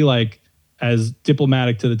trying to be like as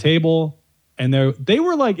diplomatic to the table. And they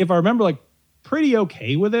were like, if I remember, like pretty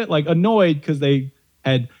okay with it, like annoyed because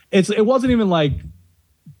it wasn't even like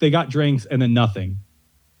they got drinks and then nothing.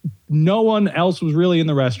 No one else was really in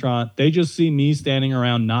the restaurant. They just see me standing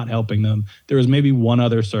around not helping them. There was maybe one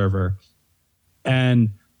other server. And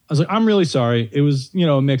I was like, "I'm really sorry. It was,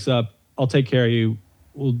 a mix up. I'll take care of you.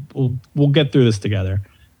 We'll get through this together."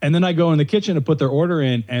 And then I go in the kitchen to put their order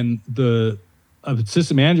in, and the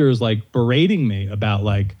assistant manager is like berating me about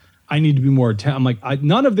like, I need to be more attentive. I'm like,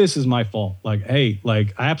 none of this is my fault. Like, hey,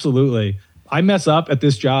 like absolutely. I mess up at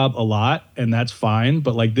this job a lot and that's fine.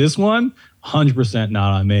 But like this one, 100%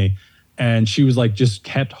 not on me. And she was like, just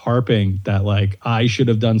kept harping that like I should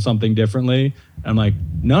have done something differently. I'm like,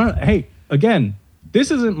 no, hey, again, this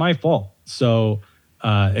isn't my fault. So,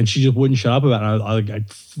 and she just wouldn't shut up about it. I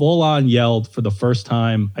full on yelled for the first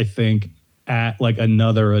time, I think, at like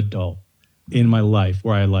another adult in my life,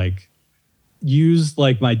 where I like used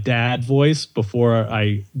like my dad voice before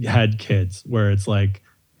I had kids, where it's like,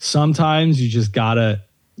 sometimes you just gotta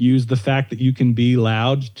use the fact that you can be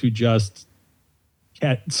loud to just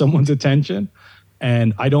get someone's attention.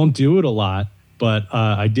 And I don't do it a lot, but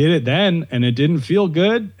I did it then and it didn't feel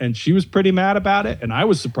good. And she was pretty mad about it. And I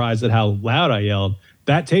was surprised at how loud I yelled.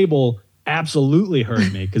 That table absolutely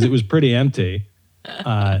heard me because it was pretty empty.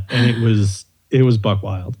 And it was buck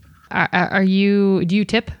wild. Do you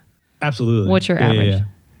tip? Absolutely. What's your average?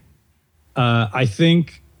 Yeah. I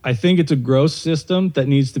think it's a gross system that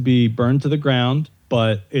needs to be burned to the ground,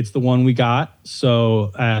 but it's the one we got.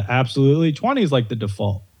 So absolutely, 20 is like the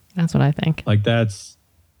default. That's what I think. Like that's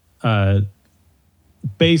baseline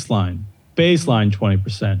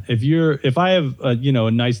 20%. If I have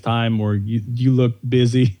a nice time, or you look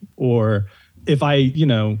busy, or if I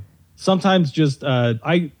sometimes just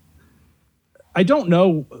I don't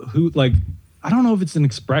know who, like, I don't know if it's an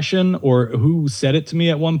expression or who said it to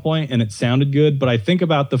me at one point and it sounded good, but I think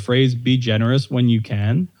about the phrase "be generous when you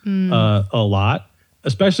can" a lot,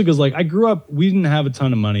 especially because like I grew up, we didn't have a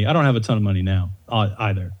ton of money. I don't have a ton of money now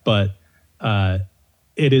either, but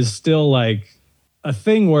it is still like a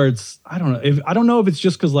thing where it's, I don't know if it's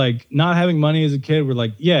just because like not having money as a kid, we're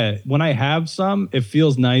like, yeah, when I have some, it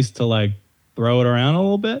feels nice to like throw it around a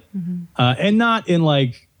little bit, and not in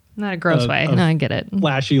like, not a gross way. No, I get it.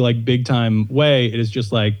 Flashy, like big time way. It is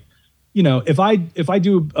just like, if I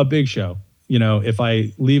do a big show, if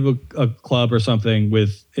I leave a club or something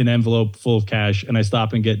with an envelope full of cash and I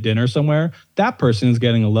stop and get dinner somewhere, that person is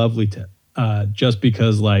getting a lovely tip, just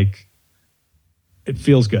because like it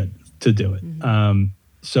feels good to do it.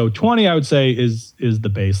 So 20, I would say is the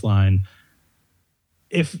baseline.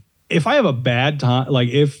 If I have a bad time, like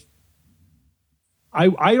if I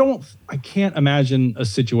can't imagine a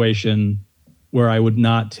situation where I would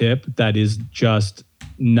not tip that is just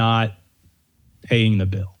not paying the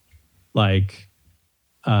bill. Like,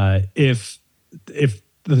 if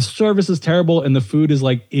the service is terrible and the food is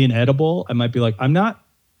like inedible, I might be like, I'm not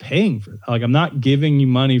paying for it. Like, I'm not giving you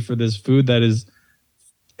money for this food that is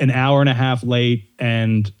an hour and a half late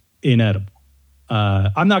and inedible.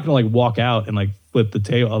 I'm not gonna like walk out and like flip the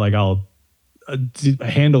table. Like I'll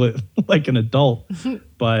handle it like an adult,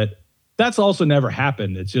 but that's also never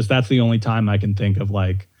happened. It's just that's the only time I can think of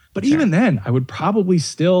like. But sure. Even then, I would probably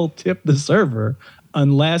still tip the server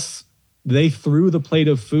unless they threw the plate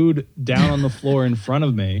of food down on the floor in front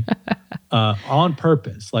of me on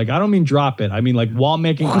purpose. Like I don't mean drop it. I mean like while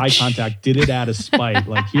making eye contact, did it out of spite.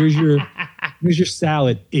 Like here's your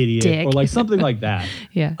salad, idiot, Dick. Or like something like that.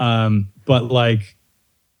 Yeah. But like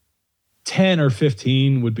 10 or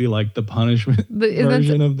 15 would be like the punishment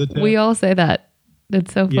version of the tip. We all say that.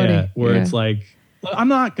 That's so funny. Yeah, where it's like, I'm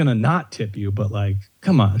not gonna not tip you, but like,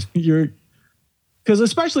 come on, because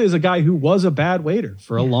especially as a guy who was a bad waiter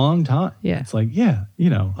for a long time, it's like,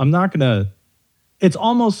 I'm not gonna. It's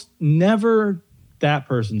almost never that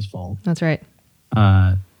person's fault. That's right.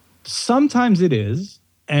 Sometimes it is,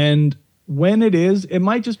 and when it is, it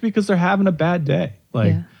might just because they're having a bad day.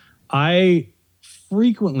 Like, I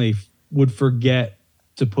frequently would forget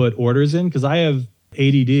to put orders in because I have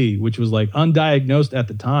ADD, which was like undiagnosed at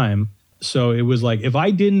the time. So it was like, if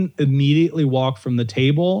I didn't immediately walk from the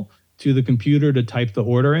table to the computer to type the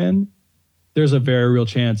order in, there's a very real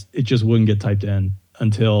chance it just wouldn't get typed in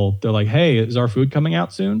until they're like, hey, is our food coming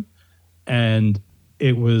out soon? And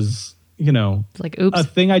it was, like, oops, a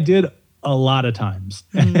thing I did a lot of times.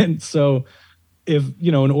 Mm-hmm. And so if,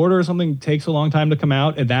 an order or something takes a long time to come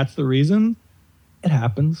out and that's the reason, it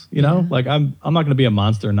happens, like I'm not going to be a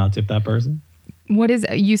monster and not tip that person.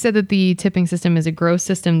 You said that the tipping system is a gross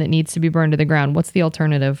system that needs to be burned to the ground. What's the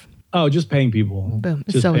alternative? Oh, just paying people. Boom.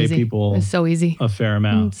 It's just so pay easy. people. It's so easy. A fair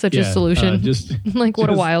amount. Such a solution. Just like what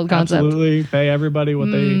a wild concept. Absolutely, pay everybody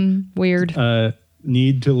what they weird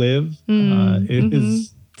need to live. It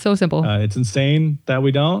is so simple. It's insane that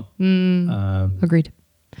we don't. Agreed.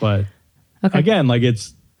 But again, like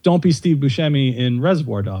don't be Steve Buscemi in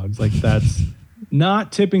Reservoir Dogs. Like that's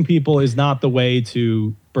not tipping people is not the way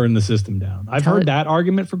to burn the system down. I've heard that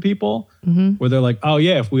argument from people where they're like, oh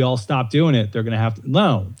yeah, if we all stop doing it, they're going to have to.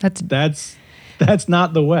 No, that's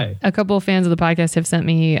not the way. A couple of fans of the podcast have sent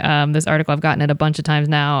me this article. I've gotten it a bunch of times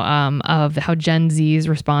now of how Gen Z's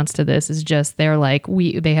response to this is just they're like,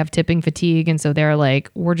 they have tipping fatigue. And so they're like,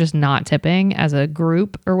 we're just not tipping as a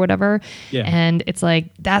group or whatever. Yeah. And it's like,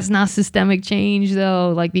 that's not systemic change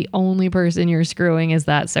though. Like the only person you're screwing is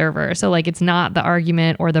that server. So like, it's not the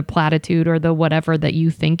argument or the platitude or the whatever that you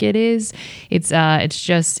think it is. It's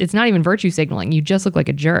not even virtue signaling. You just look like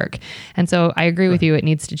a jerk. And so I agree with you. It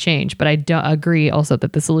needs to change, but I don't agree also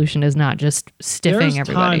that the solution is not just stiffing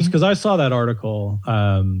everybody. Because I saw that article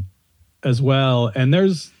as well, and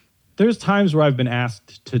there's times where I've been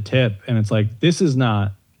asked to tip, and it's like, this is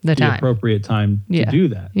not the appropriate time to do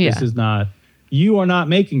that. This is not. You are not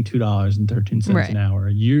making $2.13 an hour.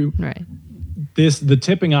 The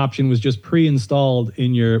tipping option was just pre-installed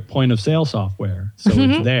in your point of sale software, so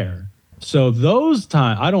it's there. So those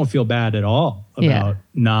times, I don't feel bad at all about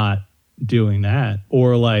not doing that,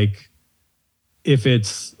 or like. If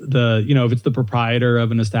it's the proprietor of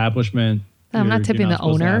an establishment, I'm not tipping the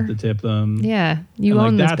owner. Have to tip them. Yeah, you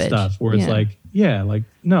own like this that stuff. Where it's like,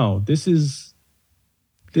 no, this is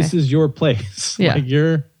your place. Yeah, like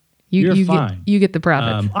you're fine. You get the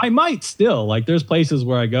profit. I might still there's places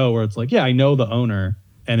where I go where it's like, I know the owner,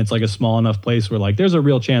 and it's like a small enough place where like there's a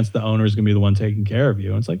real chance the owner is gonna be the one taking care of you.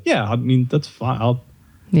 And it's like, I mean that's fine.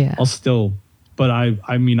 I'll still. But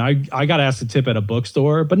I got asked to tip at a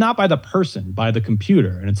bookstore, but not by the person, by the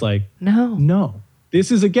computer. And it's like, no. This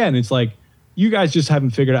is, again, it's like, you guys just haven't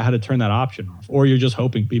figured out how to turn that option off. Or you're just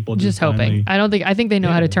hoping people just hoping. I think they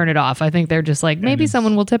know how to turn it off. I think they're just like, maybe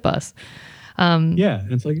someone will tip us. And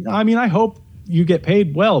it's like, I mean, I hope you get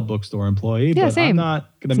paid well, bookstore employee, but I'm not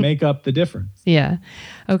going to make up the difference. Yeah.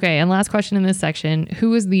 Okay. And last question in this section.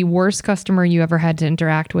 Who is the worst customer you ever had to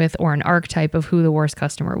interact with, or an archetype of who the worst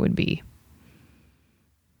customer would be?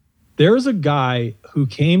 There was a guy who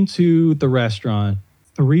came to the restaurant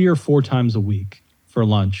 3 or 4 times a week for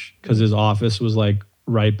lunch because his office was like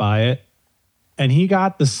right by it. And he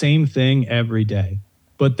got the same thing every day.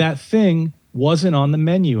 But that thing wasn't on the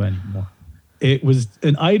menu anymore. It was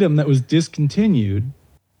an item that was discontinued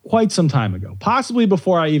quite some time ago, possibly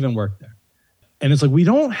before I even worked there. And it's like, we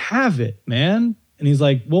don't have it, man. And he's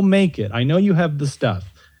like, we'll make it. I know you have the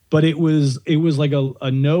stuff. But it was like a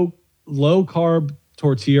no low carb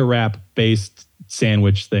tortilla wrap based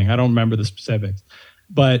sandwich thing. I don't remember the specifics,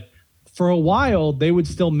 but for a while they would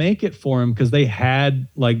still make it for him because they had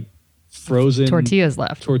like frozen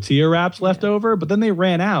tortilla wraps left over, but then they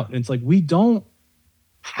ran out and it's like, we don't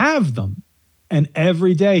have them. And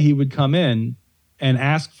every day he would come in and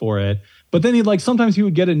ask for it. But then sometimes he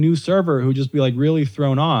would get a new server who would just be like really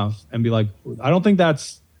thrown off and be like, I don't think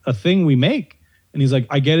that's a thing we make. And he's like,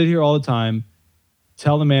 I get it here all the time.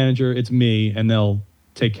 Tell the manager it's me and they'll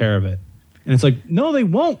take care of it. And it's like, no, they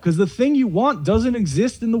won't, because the thing you want doesn't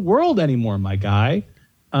exist in the world anymore, my guy.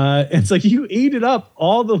 It's like you ate up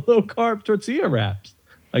all the low carb tortilla wraps.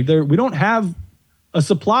 Like we don't have a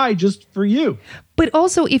supply just for you. But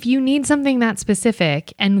also, if you need something that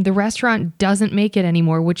specific and the restaurant doesn't make it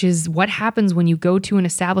anymore, which is what happens when you go to an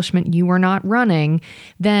establishment you are not running,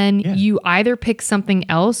 then you either pick something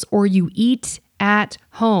else or you eat at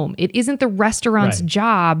home. It isn't the restaurant's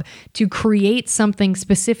job to create something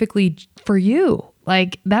specifically for you.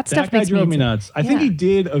 Like that stuff That guy drove me nuts. I think he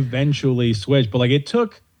did eventually switch, but like it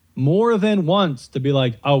took more than once to be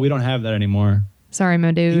like, oh, we don't have that anymore. Sorry,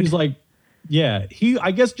 my dude. He's like, yeah, he's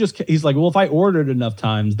like, well, if I ordered enough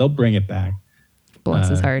times, they'll bring it back. Bless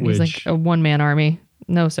his heart. He's like a one-man army.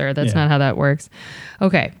 No, sir, that's not how that works.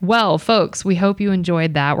 Okay, well, folks, we hope you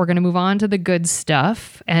enjoyed that. We're going to move on to the good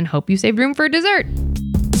stuff and hope you saved room for dessert.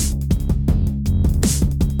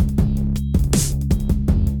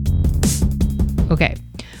 Okay,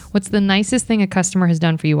 what's the nicest thing a customer has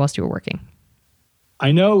done for you whilst you were working?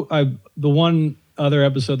 I know the one other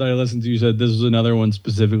episode that I listened to, you said this was another one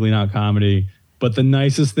specifically not comedy, but the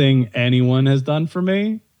nicest thing anyone has done for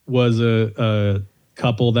me was a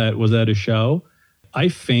couple that was at a show. I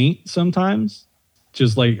faint sometimes,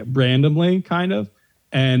 just like randomly kind of.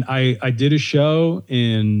 And I did a show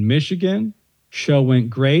in Michigan. Show went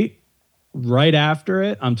great. Right after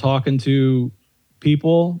it, I'm talking to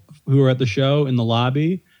people who are at the show in the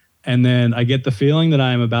lobby. And then I get the feeling that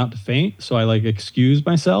I am about to faint. So I like excuse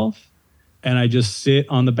myself and I just sit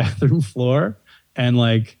on the bathroom floor and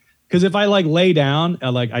like, because if I like lay down,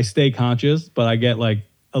 I stay conscious, but I get like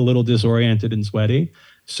a little disoriented and sweaty.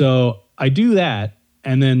 So I do that.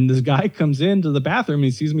 And then this guy comes into the bathroom and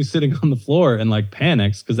he sees me sitting on the floor and like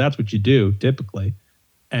panics because that's what you do typically.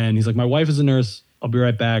 And he's like, my wife is a nurse. I'll be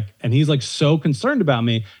right back. And he's like so concerned about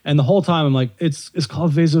me. And the whole time I'm like, it's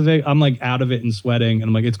called vasovagal. I'm like out of it and sweating. And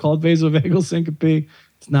I'm like, it's called vasovagal syncope.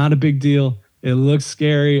 It's not a big deal. It looks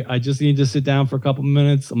scary. I just need to sit down for a couple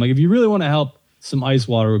minutes. I'm like, if you really want to help, some ice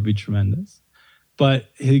water would be tremendous.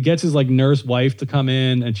 But he gets his like nurse wife to come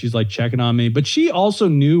in and she's like checking on me. But she also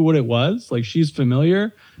knew what it was. Like she's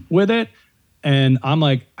familiar with it. And I'm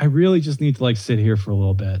like, I really just need to like sit here for a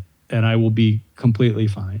little bit and I will be completely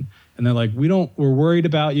fine. And they're like, we're worried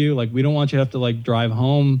about you. Like, we don't want you to have to like drive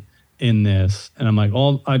home in this. And I'm like,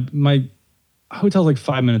 my hotel's like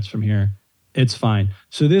 5 minutes from here. It's fine.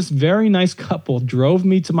 So this very nice couple drove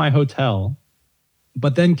me to my hotel,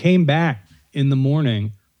 but then came back in the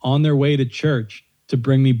morning on their way to church to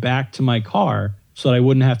bring me back to my car so that I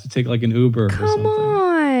wouldn't have to take like an Uber or something. Come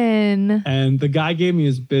on. And the guy gave me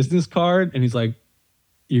his business card and he's like,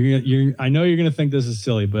 I know you're gonna think this is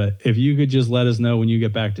silly, but if you could just let us know when you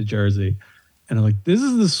get back to Jersey. And I'm like, this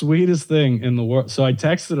is the sweetest thing in the world. So I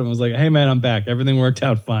texted him. I was like, hey man, I'm back. Everything worked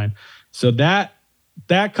out fine. So that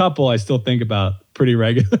couple I still think about pretty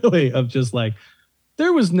regularly of just like,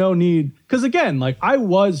 there was no need. Because again, like I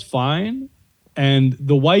was fine. And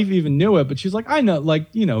the wife even knew it, but she's like, I know, like,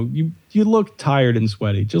 you know, you look tired and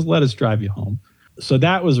sweaty. Just let us drive you home. So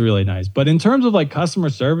that was really nice. But in terms of like customer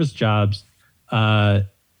service jobs, I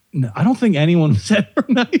don't think anyone was ever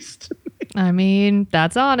nice to me. I mean,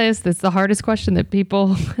 that's honest. That's the hardest question that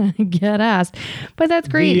people get asked. But that's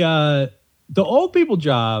great. The old people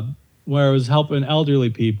job where I was helping elderly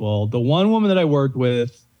people, the one woman that I worked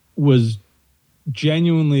with was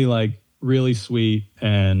genuinely like really sweet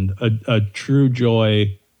and a true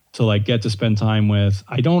joy to like get to spend time with.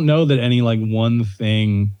 I don't know that any like one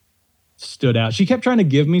thing stood out. She kept trying to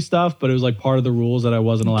give me stuff, but it was like part of the rules that I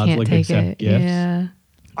wasn't allowed to like accept gifts. Yeah.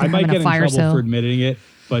 I might get in trouble for admitting it,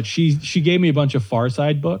 but she gave me a bunch of Far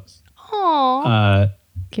Side books. Aww.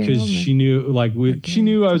 Because she knew she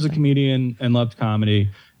knew I was a comedian and loved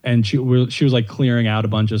comedy, and she was like clearing out a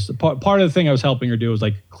bunch of part of the thing I was helping her do was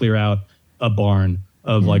like clear out a barn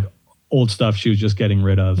of like old stuff she was just getting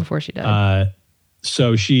rid of before she died.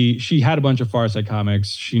 So she had a bunch of Far Side comics.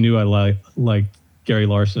 She knew I liked Gary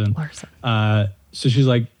Larson. So she's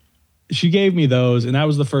like, she gave me those, and that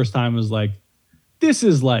was the first time I was like, this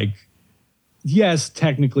is like, yes,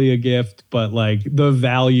 technically a gift, but like the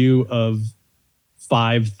value of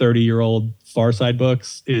 5 30-year-old Far Side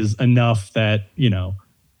books is enough that, you know,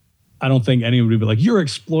 I don't think anyone would be like, you're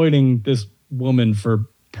exploiting this woman for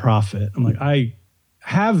profit. I'm like, I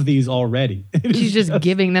have these already. She's just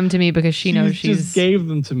giving them to me because she knows she just gave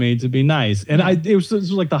them to me to be nice. And it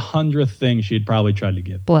was like the 100th thing she'd probably tried to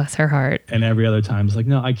give. Bless her heart. And every other time it's like,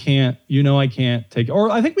 no, I can't, I can't take it. Or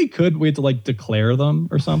I think we had to like declare them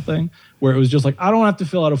or something where it was just like, I don't have to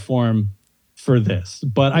fill out a form for this.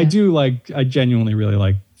 But I genuinely really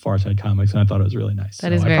like Far Side comics and I thought it was really nice.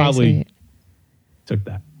 That is very sweet. I probably took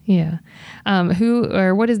that. Yeah.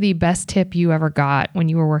 What is the best tip you ever got when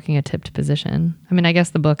you were working a tipped position? I mean, I guess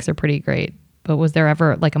the books are pretty great, but was there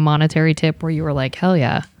ever like a monetary tip where you were like, hell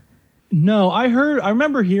yeah? No, I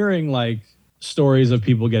remember hearing like stories of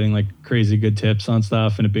people getting like crazy good tips on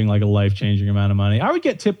stuff and it being like a life-changing amount of money. I would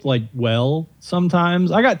get tipped like well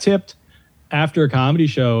sometimes. I got tipped after a comedy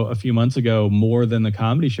show a few months ago more than the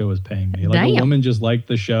comedy show was paying me. Like, Damn. a woman just liked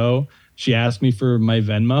the show. She asked me for my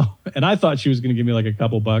Venmo, and I thought she was going to give me like a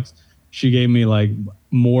couple bucks. She gave me like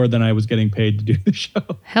more than I was getting paid to do the show.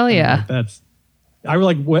 Hell yeah.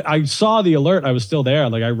 I saw the alert. I was still there.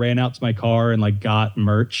 Like, I ran out to my car and like got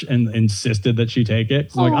merch and insisted that she take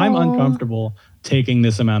it. So like, I'm uncomfortable taking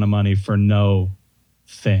this amount of money for no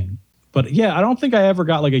thing. But yeah, I don't think I ever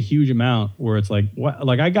got like a huge amount where it's like, what?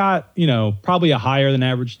 Like, I got, probably a higher than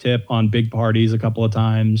average tip on big parties a couple of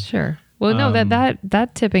times. Sure. Well, no,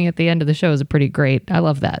 that tipping at the end of the show is pretty great. I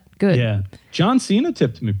love that. Good. Yeah. John Cena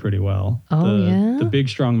tipped me pretty well. Oh, yeah? The big,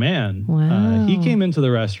 strong man. Wow. He came into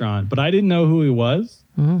the restaurant, but I didn't know who he was.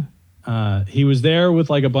 He was there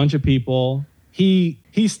with like a bunch of people. He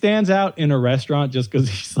stands out in a restaurant just because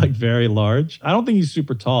he's like very large. I don't think he's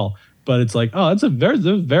super tall, but it's like, oh, that's a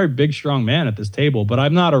very big, strong man at this table. But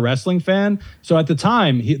I'm not a wrestling fan. So at the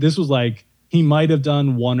time, this was like, he might have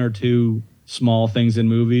done one or two small things in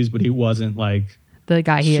movies, but he wasn't like the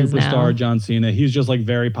guy he is now. Superstar John Cena. He's just like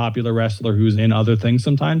very popular wrestler who's in other things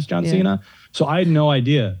sometimes, John Cena. So I had no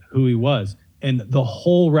idea who he was. And the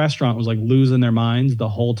whole restaurant was like losing their minds the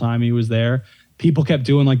whole time he was there. People kept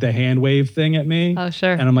doing like the hand wave thing at me. Oh,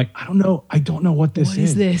 sure. And I'm like, I don't know what this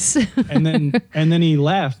is. What is this? and then he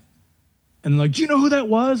left. And they're like, do you know who that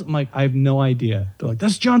was? I'm like, I have no idea. They're like,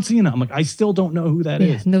 that's John Cena. I'm like, I still don't know who that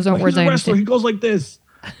is. Those aren't like, words he's a I wrestler. understand. He goes like this.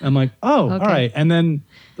 I'm like, oh, Okay. all right. And then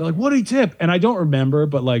they're like, what did he tip? And I don't remember,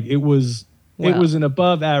 but like it was an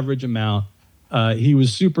above average amount. He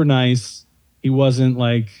was super nice. He wasn't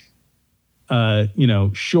like,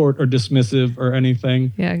 short or dismissive or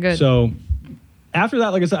anything. Yeah, good. So after that,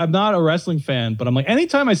 like I said, I'm not a wrestling fan, but I'm like,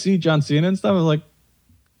 anytime I see John Cena and stuff, I'm like,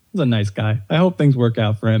 he's a nice guy. I hope things work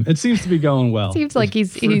out for him. It seems to be going well. Seems like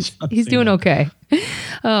he's doing okay.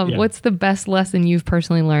 What's the best lesson you've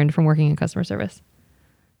personally learned from working in customer service?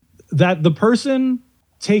 That the person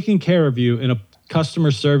taking care of you in a customer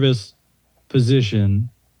service position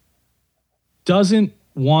doesn't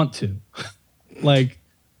want to. Like,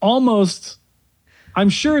 almost, I'm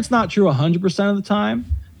sure it's not true 100% of the time,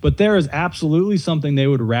 but there is absolutely something they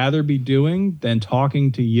would rather be doing than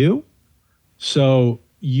talking to you. So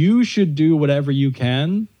you should do whatever you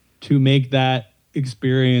can to make that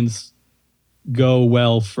experience go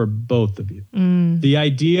well for both of you. The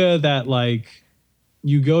idea that like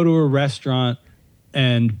you go to a restaurant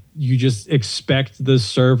and you just expect the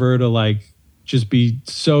server to like just be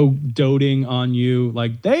so doting on you.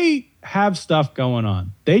 Like, they have stuff going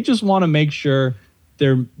on. They just want to make sure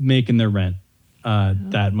they're making their rent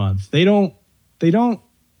that month. They don't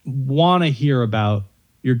want to hear about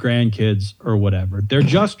your grandkids or whatever. They're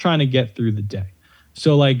just trying to get through the day.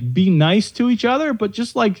 So like, be nice to each other, but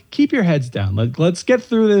just like keep your heads down. Like, let's get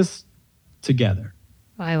through this together.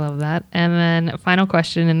 I love that. And then final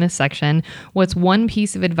question in this section, what's one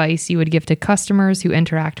piece of advice you would give to customers who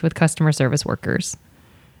interact with customer service workers?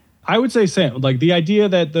 I would say same. Like, the idea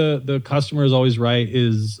that the customer is always right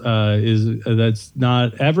is that's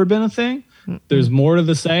not ever been a thing. There's more to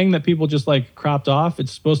the saying that people just like cropped off.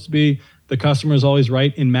 It's supposed to be the customer is always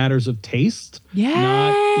right in matters of taste.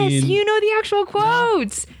 Yes, you know the actual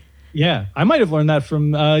quotes. Yeah, I might have learned that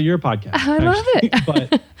from your podcast. I love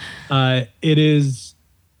it. But it is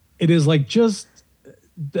like, just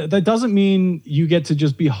that doesn't mean you get to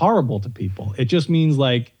just be horrible to people. It just means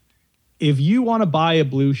like, if you want to buy a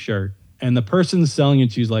blue shirt and the person selling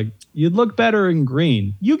it to you is like, you'd look better in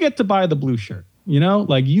green, you get to buy the blue shirt.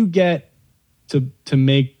 Like, you get to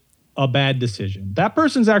make a bad decision. That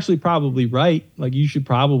person's actually probably right. Like, you should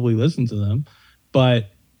probably listen to them.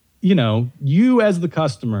 But, you as the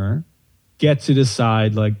customer get to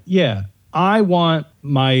decide like, yeah, I want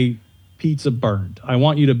my pizza burned. I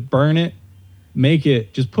want you to burn it,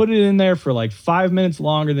 just put it in there for like 5 minutes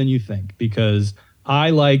longer than you think, because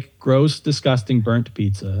I like gross, disgusting burnt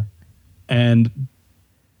pizza. And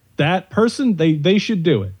that person, they should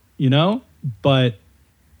do it, but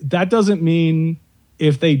that doesn't mean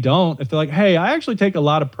if they're like, hey, I actually take a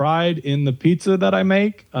lot of pride in the pizza that I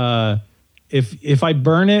make. If I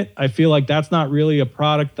burn it, I feel like that's not really a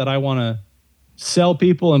product that I want to sell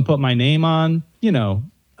people and put my name on.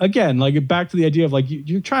 Again, like, back to the idea of like,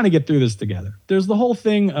 you're trying to get through this together. There's the whole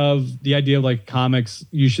thing of the idea of like comics.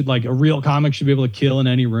 You should, like, a real comic should be able to kill in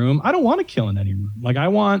any room. I don't want to kill in any room. Like, I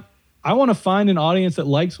want to find an audience that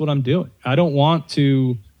likes what I'm doing. I don't want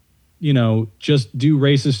to, just do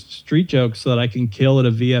racist street jokes so that I can kill at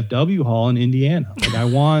a VFW hall in Indiana. Like, I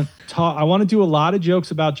want to do a lot of jokes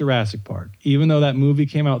about Jurassic Park, even though that movie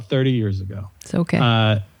came out 30 years ago. It's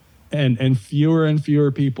okay. And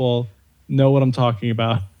fewer people know what I'm talking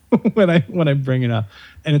about when I bring it up.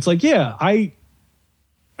 And it's like, yeah, I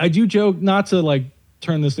do joke, not to like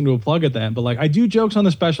turn this into a plug at the end, but like I do jokes on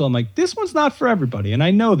the special. I'm like, this one's not for everybody. And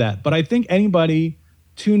I know that, but I think anybody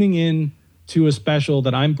tuning in to a special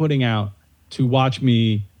that I'm putting out to watch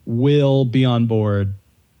me will be on board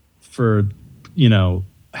for,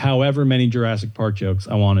 however many Jurassic Park jokes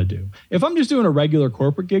I want to do. If I'm just doing a regular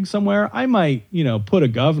corporate gig somewhere, I might, put a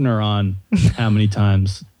governor on how many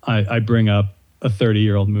times I bring up a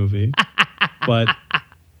 30-year-old movie. But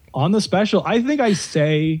on the special, I think I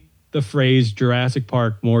say the phrase Jurassic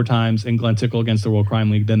Park more times in Glen Tickle Against the World Crime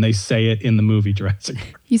League than they say it in the movie Jurassic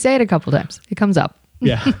Park. You say it a couple times. It comes up.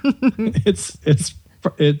 Yeah. It's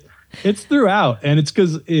throughout. And it's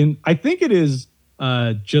because I think it is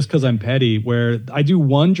just because I'm petty, where I do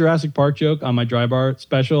one Jurassic Park joke on my Dry Bar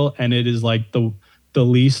special, and it is like the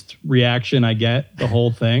least reaction I get the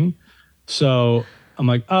whole thing. So I'm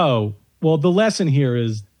like, oh, well, the lesson here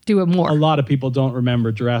is do it more. A lot of people don't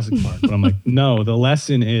remember Jurassic Park, but I'm like, no, the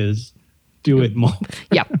lesson is do it more.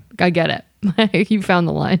 Yep, I get it. You found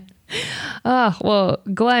the line. Well,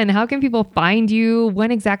 Glen, how can people find you? When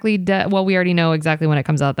exactly? Well, we already know exactly when it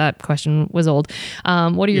comes out. That question was old.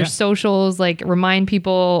 What are your socials? Like, remind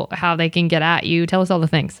people how they can get at you. Tell us all the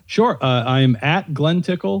things. Sure. I'm at Glen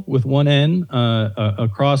Tickle with one N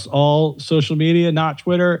across all social media, not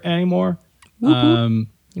Twitter anymore.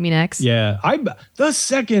 You mean X? Yeah. The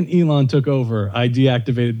second Elon took over, I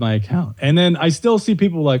deactivated my account. And then I still see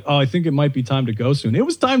people like, oh, I think it might be time to go soon. It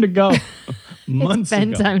was time to go months ago.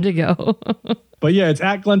 It's been time to go. But yeah, it's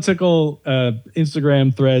at Glen Tickle,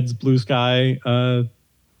 Instagram, Threads, Blue Sky,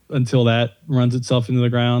 until that runs itself into the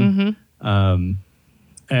ground. Mm-hmm.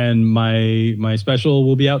 And my special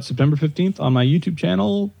will be out September 15th on my YouTube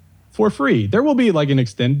channel for free. There will be like an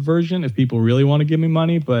extended version if people really want to give me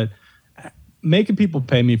money, but making people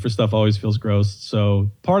pay me for stuff always feels gross.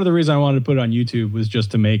 So part of the reason I wanted to put it on YouTube was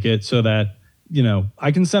just to make it so that,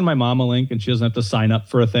 I can send my mom a link and she doesn't have to sign up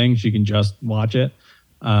for a thing. She can just watch it.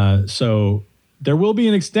 So there will be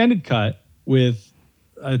an extended cut with,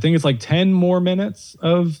 I think it's like 10 more minutes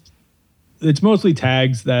of, it's mostly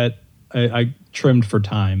tags that I trimmed for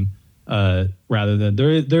time rather than,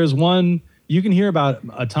 there's one, you can hear about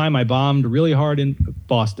a time I bombed really hard in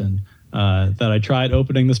Boston. That I tried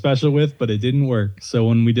opening the special with, but it didn't work. So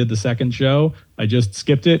when we did the second show, I just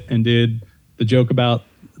skipped it and did the joke about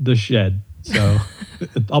the shed. So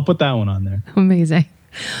I'll put that one on there. Amazing.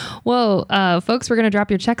 Well, folks, we're going to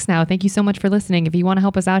drop your checks now. Thank you so much for listening. If you want to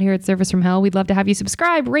help us out here at Service from Hell, we'd love to have you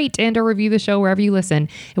subscribe, rate, and or review the show wherever you listen.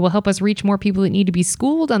 It will help us reach more people that need to be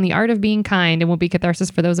schooled on the art of being kind and will be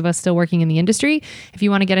catharsis for those of us still working in the industry. If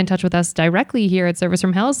you want to get in touch with us directly here at Service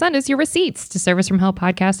from Hell, send us your receipts to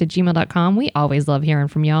servicefromhellpodcast@gmail.com. We always love hearing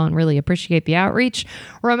from y'all and really appreciate the outreach.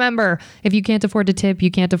 Remember, if you can't afford to tip,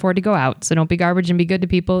 you can't afford to go out. So don't be garbage and be good to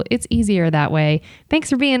people. It's easier that way. Thanks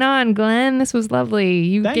for being on, Glen. This was lovely.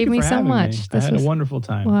 You gave me so much. I had a wonderful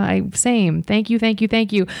time. Well, same. Thank you.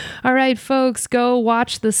 All right, folks, go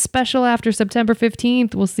watch the special after September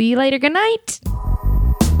 15th. We'll see you later. Good night.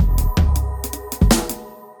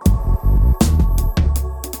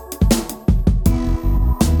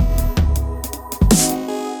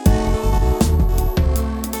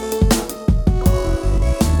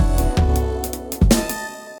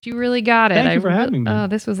 You really got it. Thank you for having me. Oh,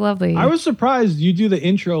 this was lovely. I was surprised you do the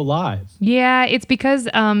intro live. Yeah, it's because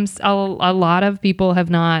a lot of people have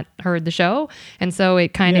not heard the show, and so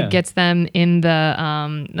it kind of gets them in the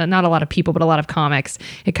not a lot of people, but a lot of comics.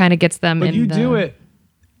 It kind of gets them. But you do it.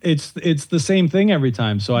 It's the same thing every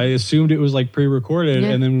time. So I assumed it was like pre-recorded,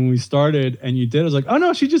 and then when we started and you did, I was like, oh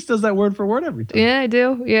no, she just does that word for word every time. Yeah, I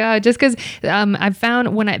do. Yeah, just because I've found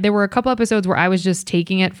there were a couple episodes where I was just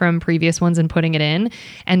taking it from previous ones and putting it in,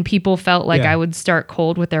 and people felt like I would start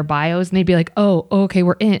cold with their bios, and they'd be like, oh, okay,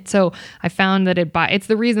 we're in it. So I found that it's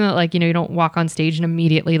the reason that like you don't walk on stage and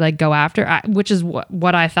immediately like go after, which is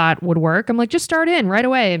what I thought would work. I'm like, just start in right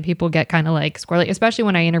away, and people get kind of like squirrely, especially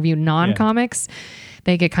when I interview non-comics.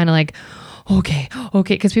 They get kind of like, okay,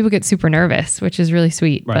 because people get super nervous, which is really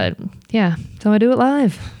sweet. Right. But yeah, so I do it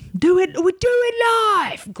live. We do it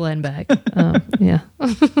live. Glen back. Yeah.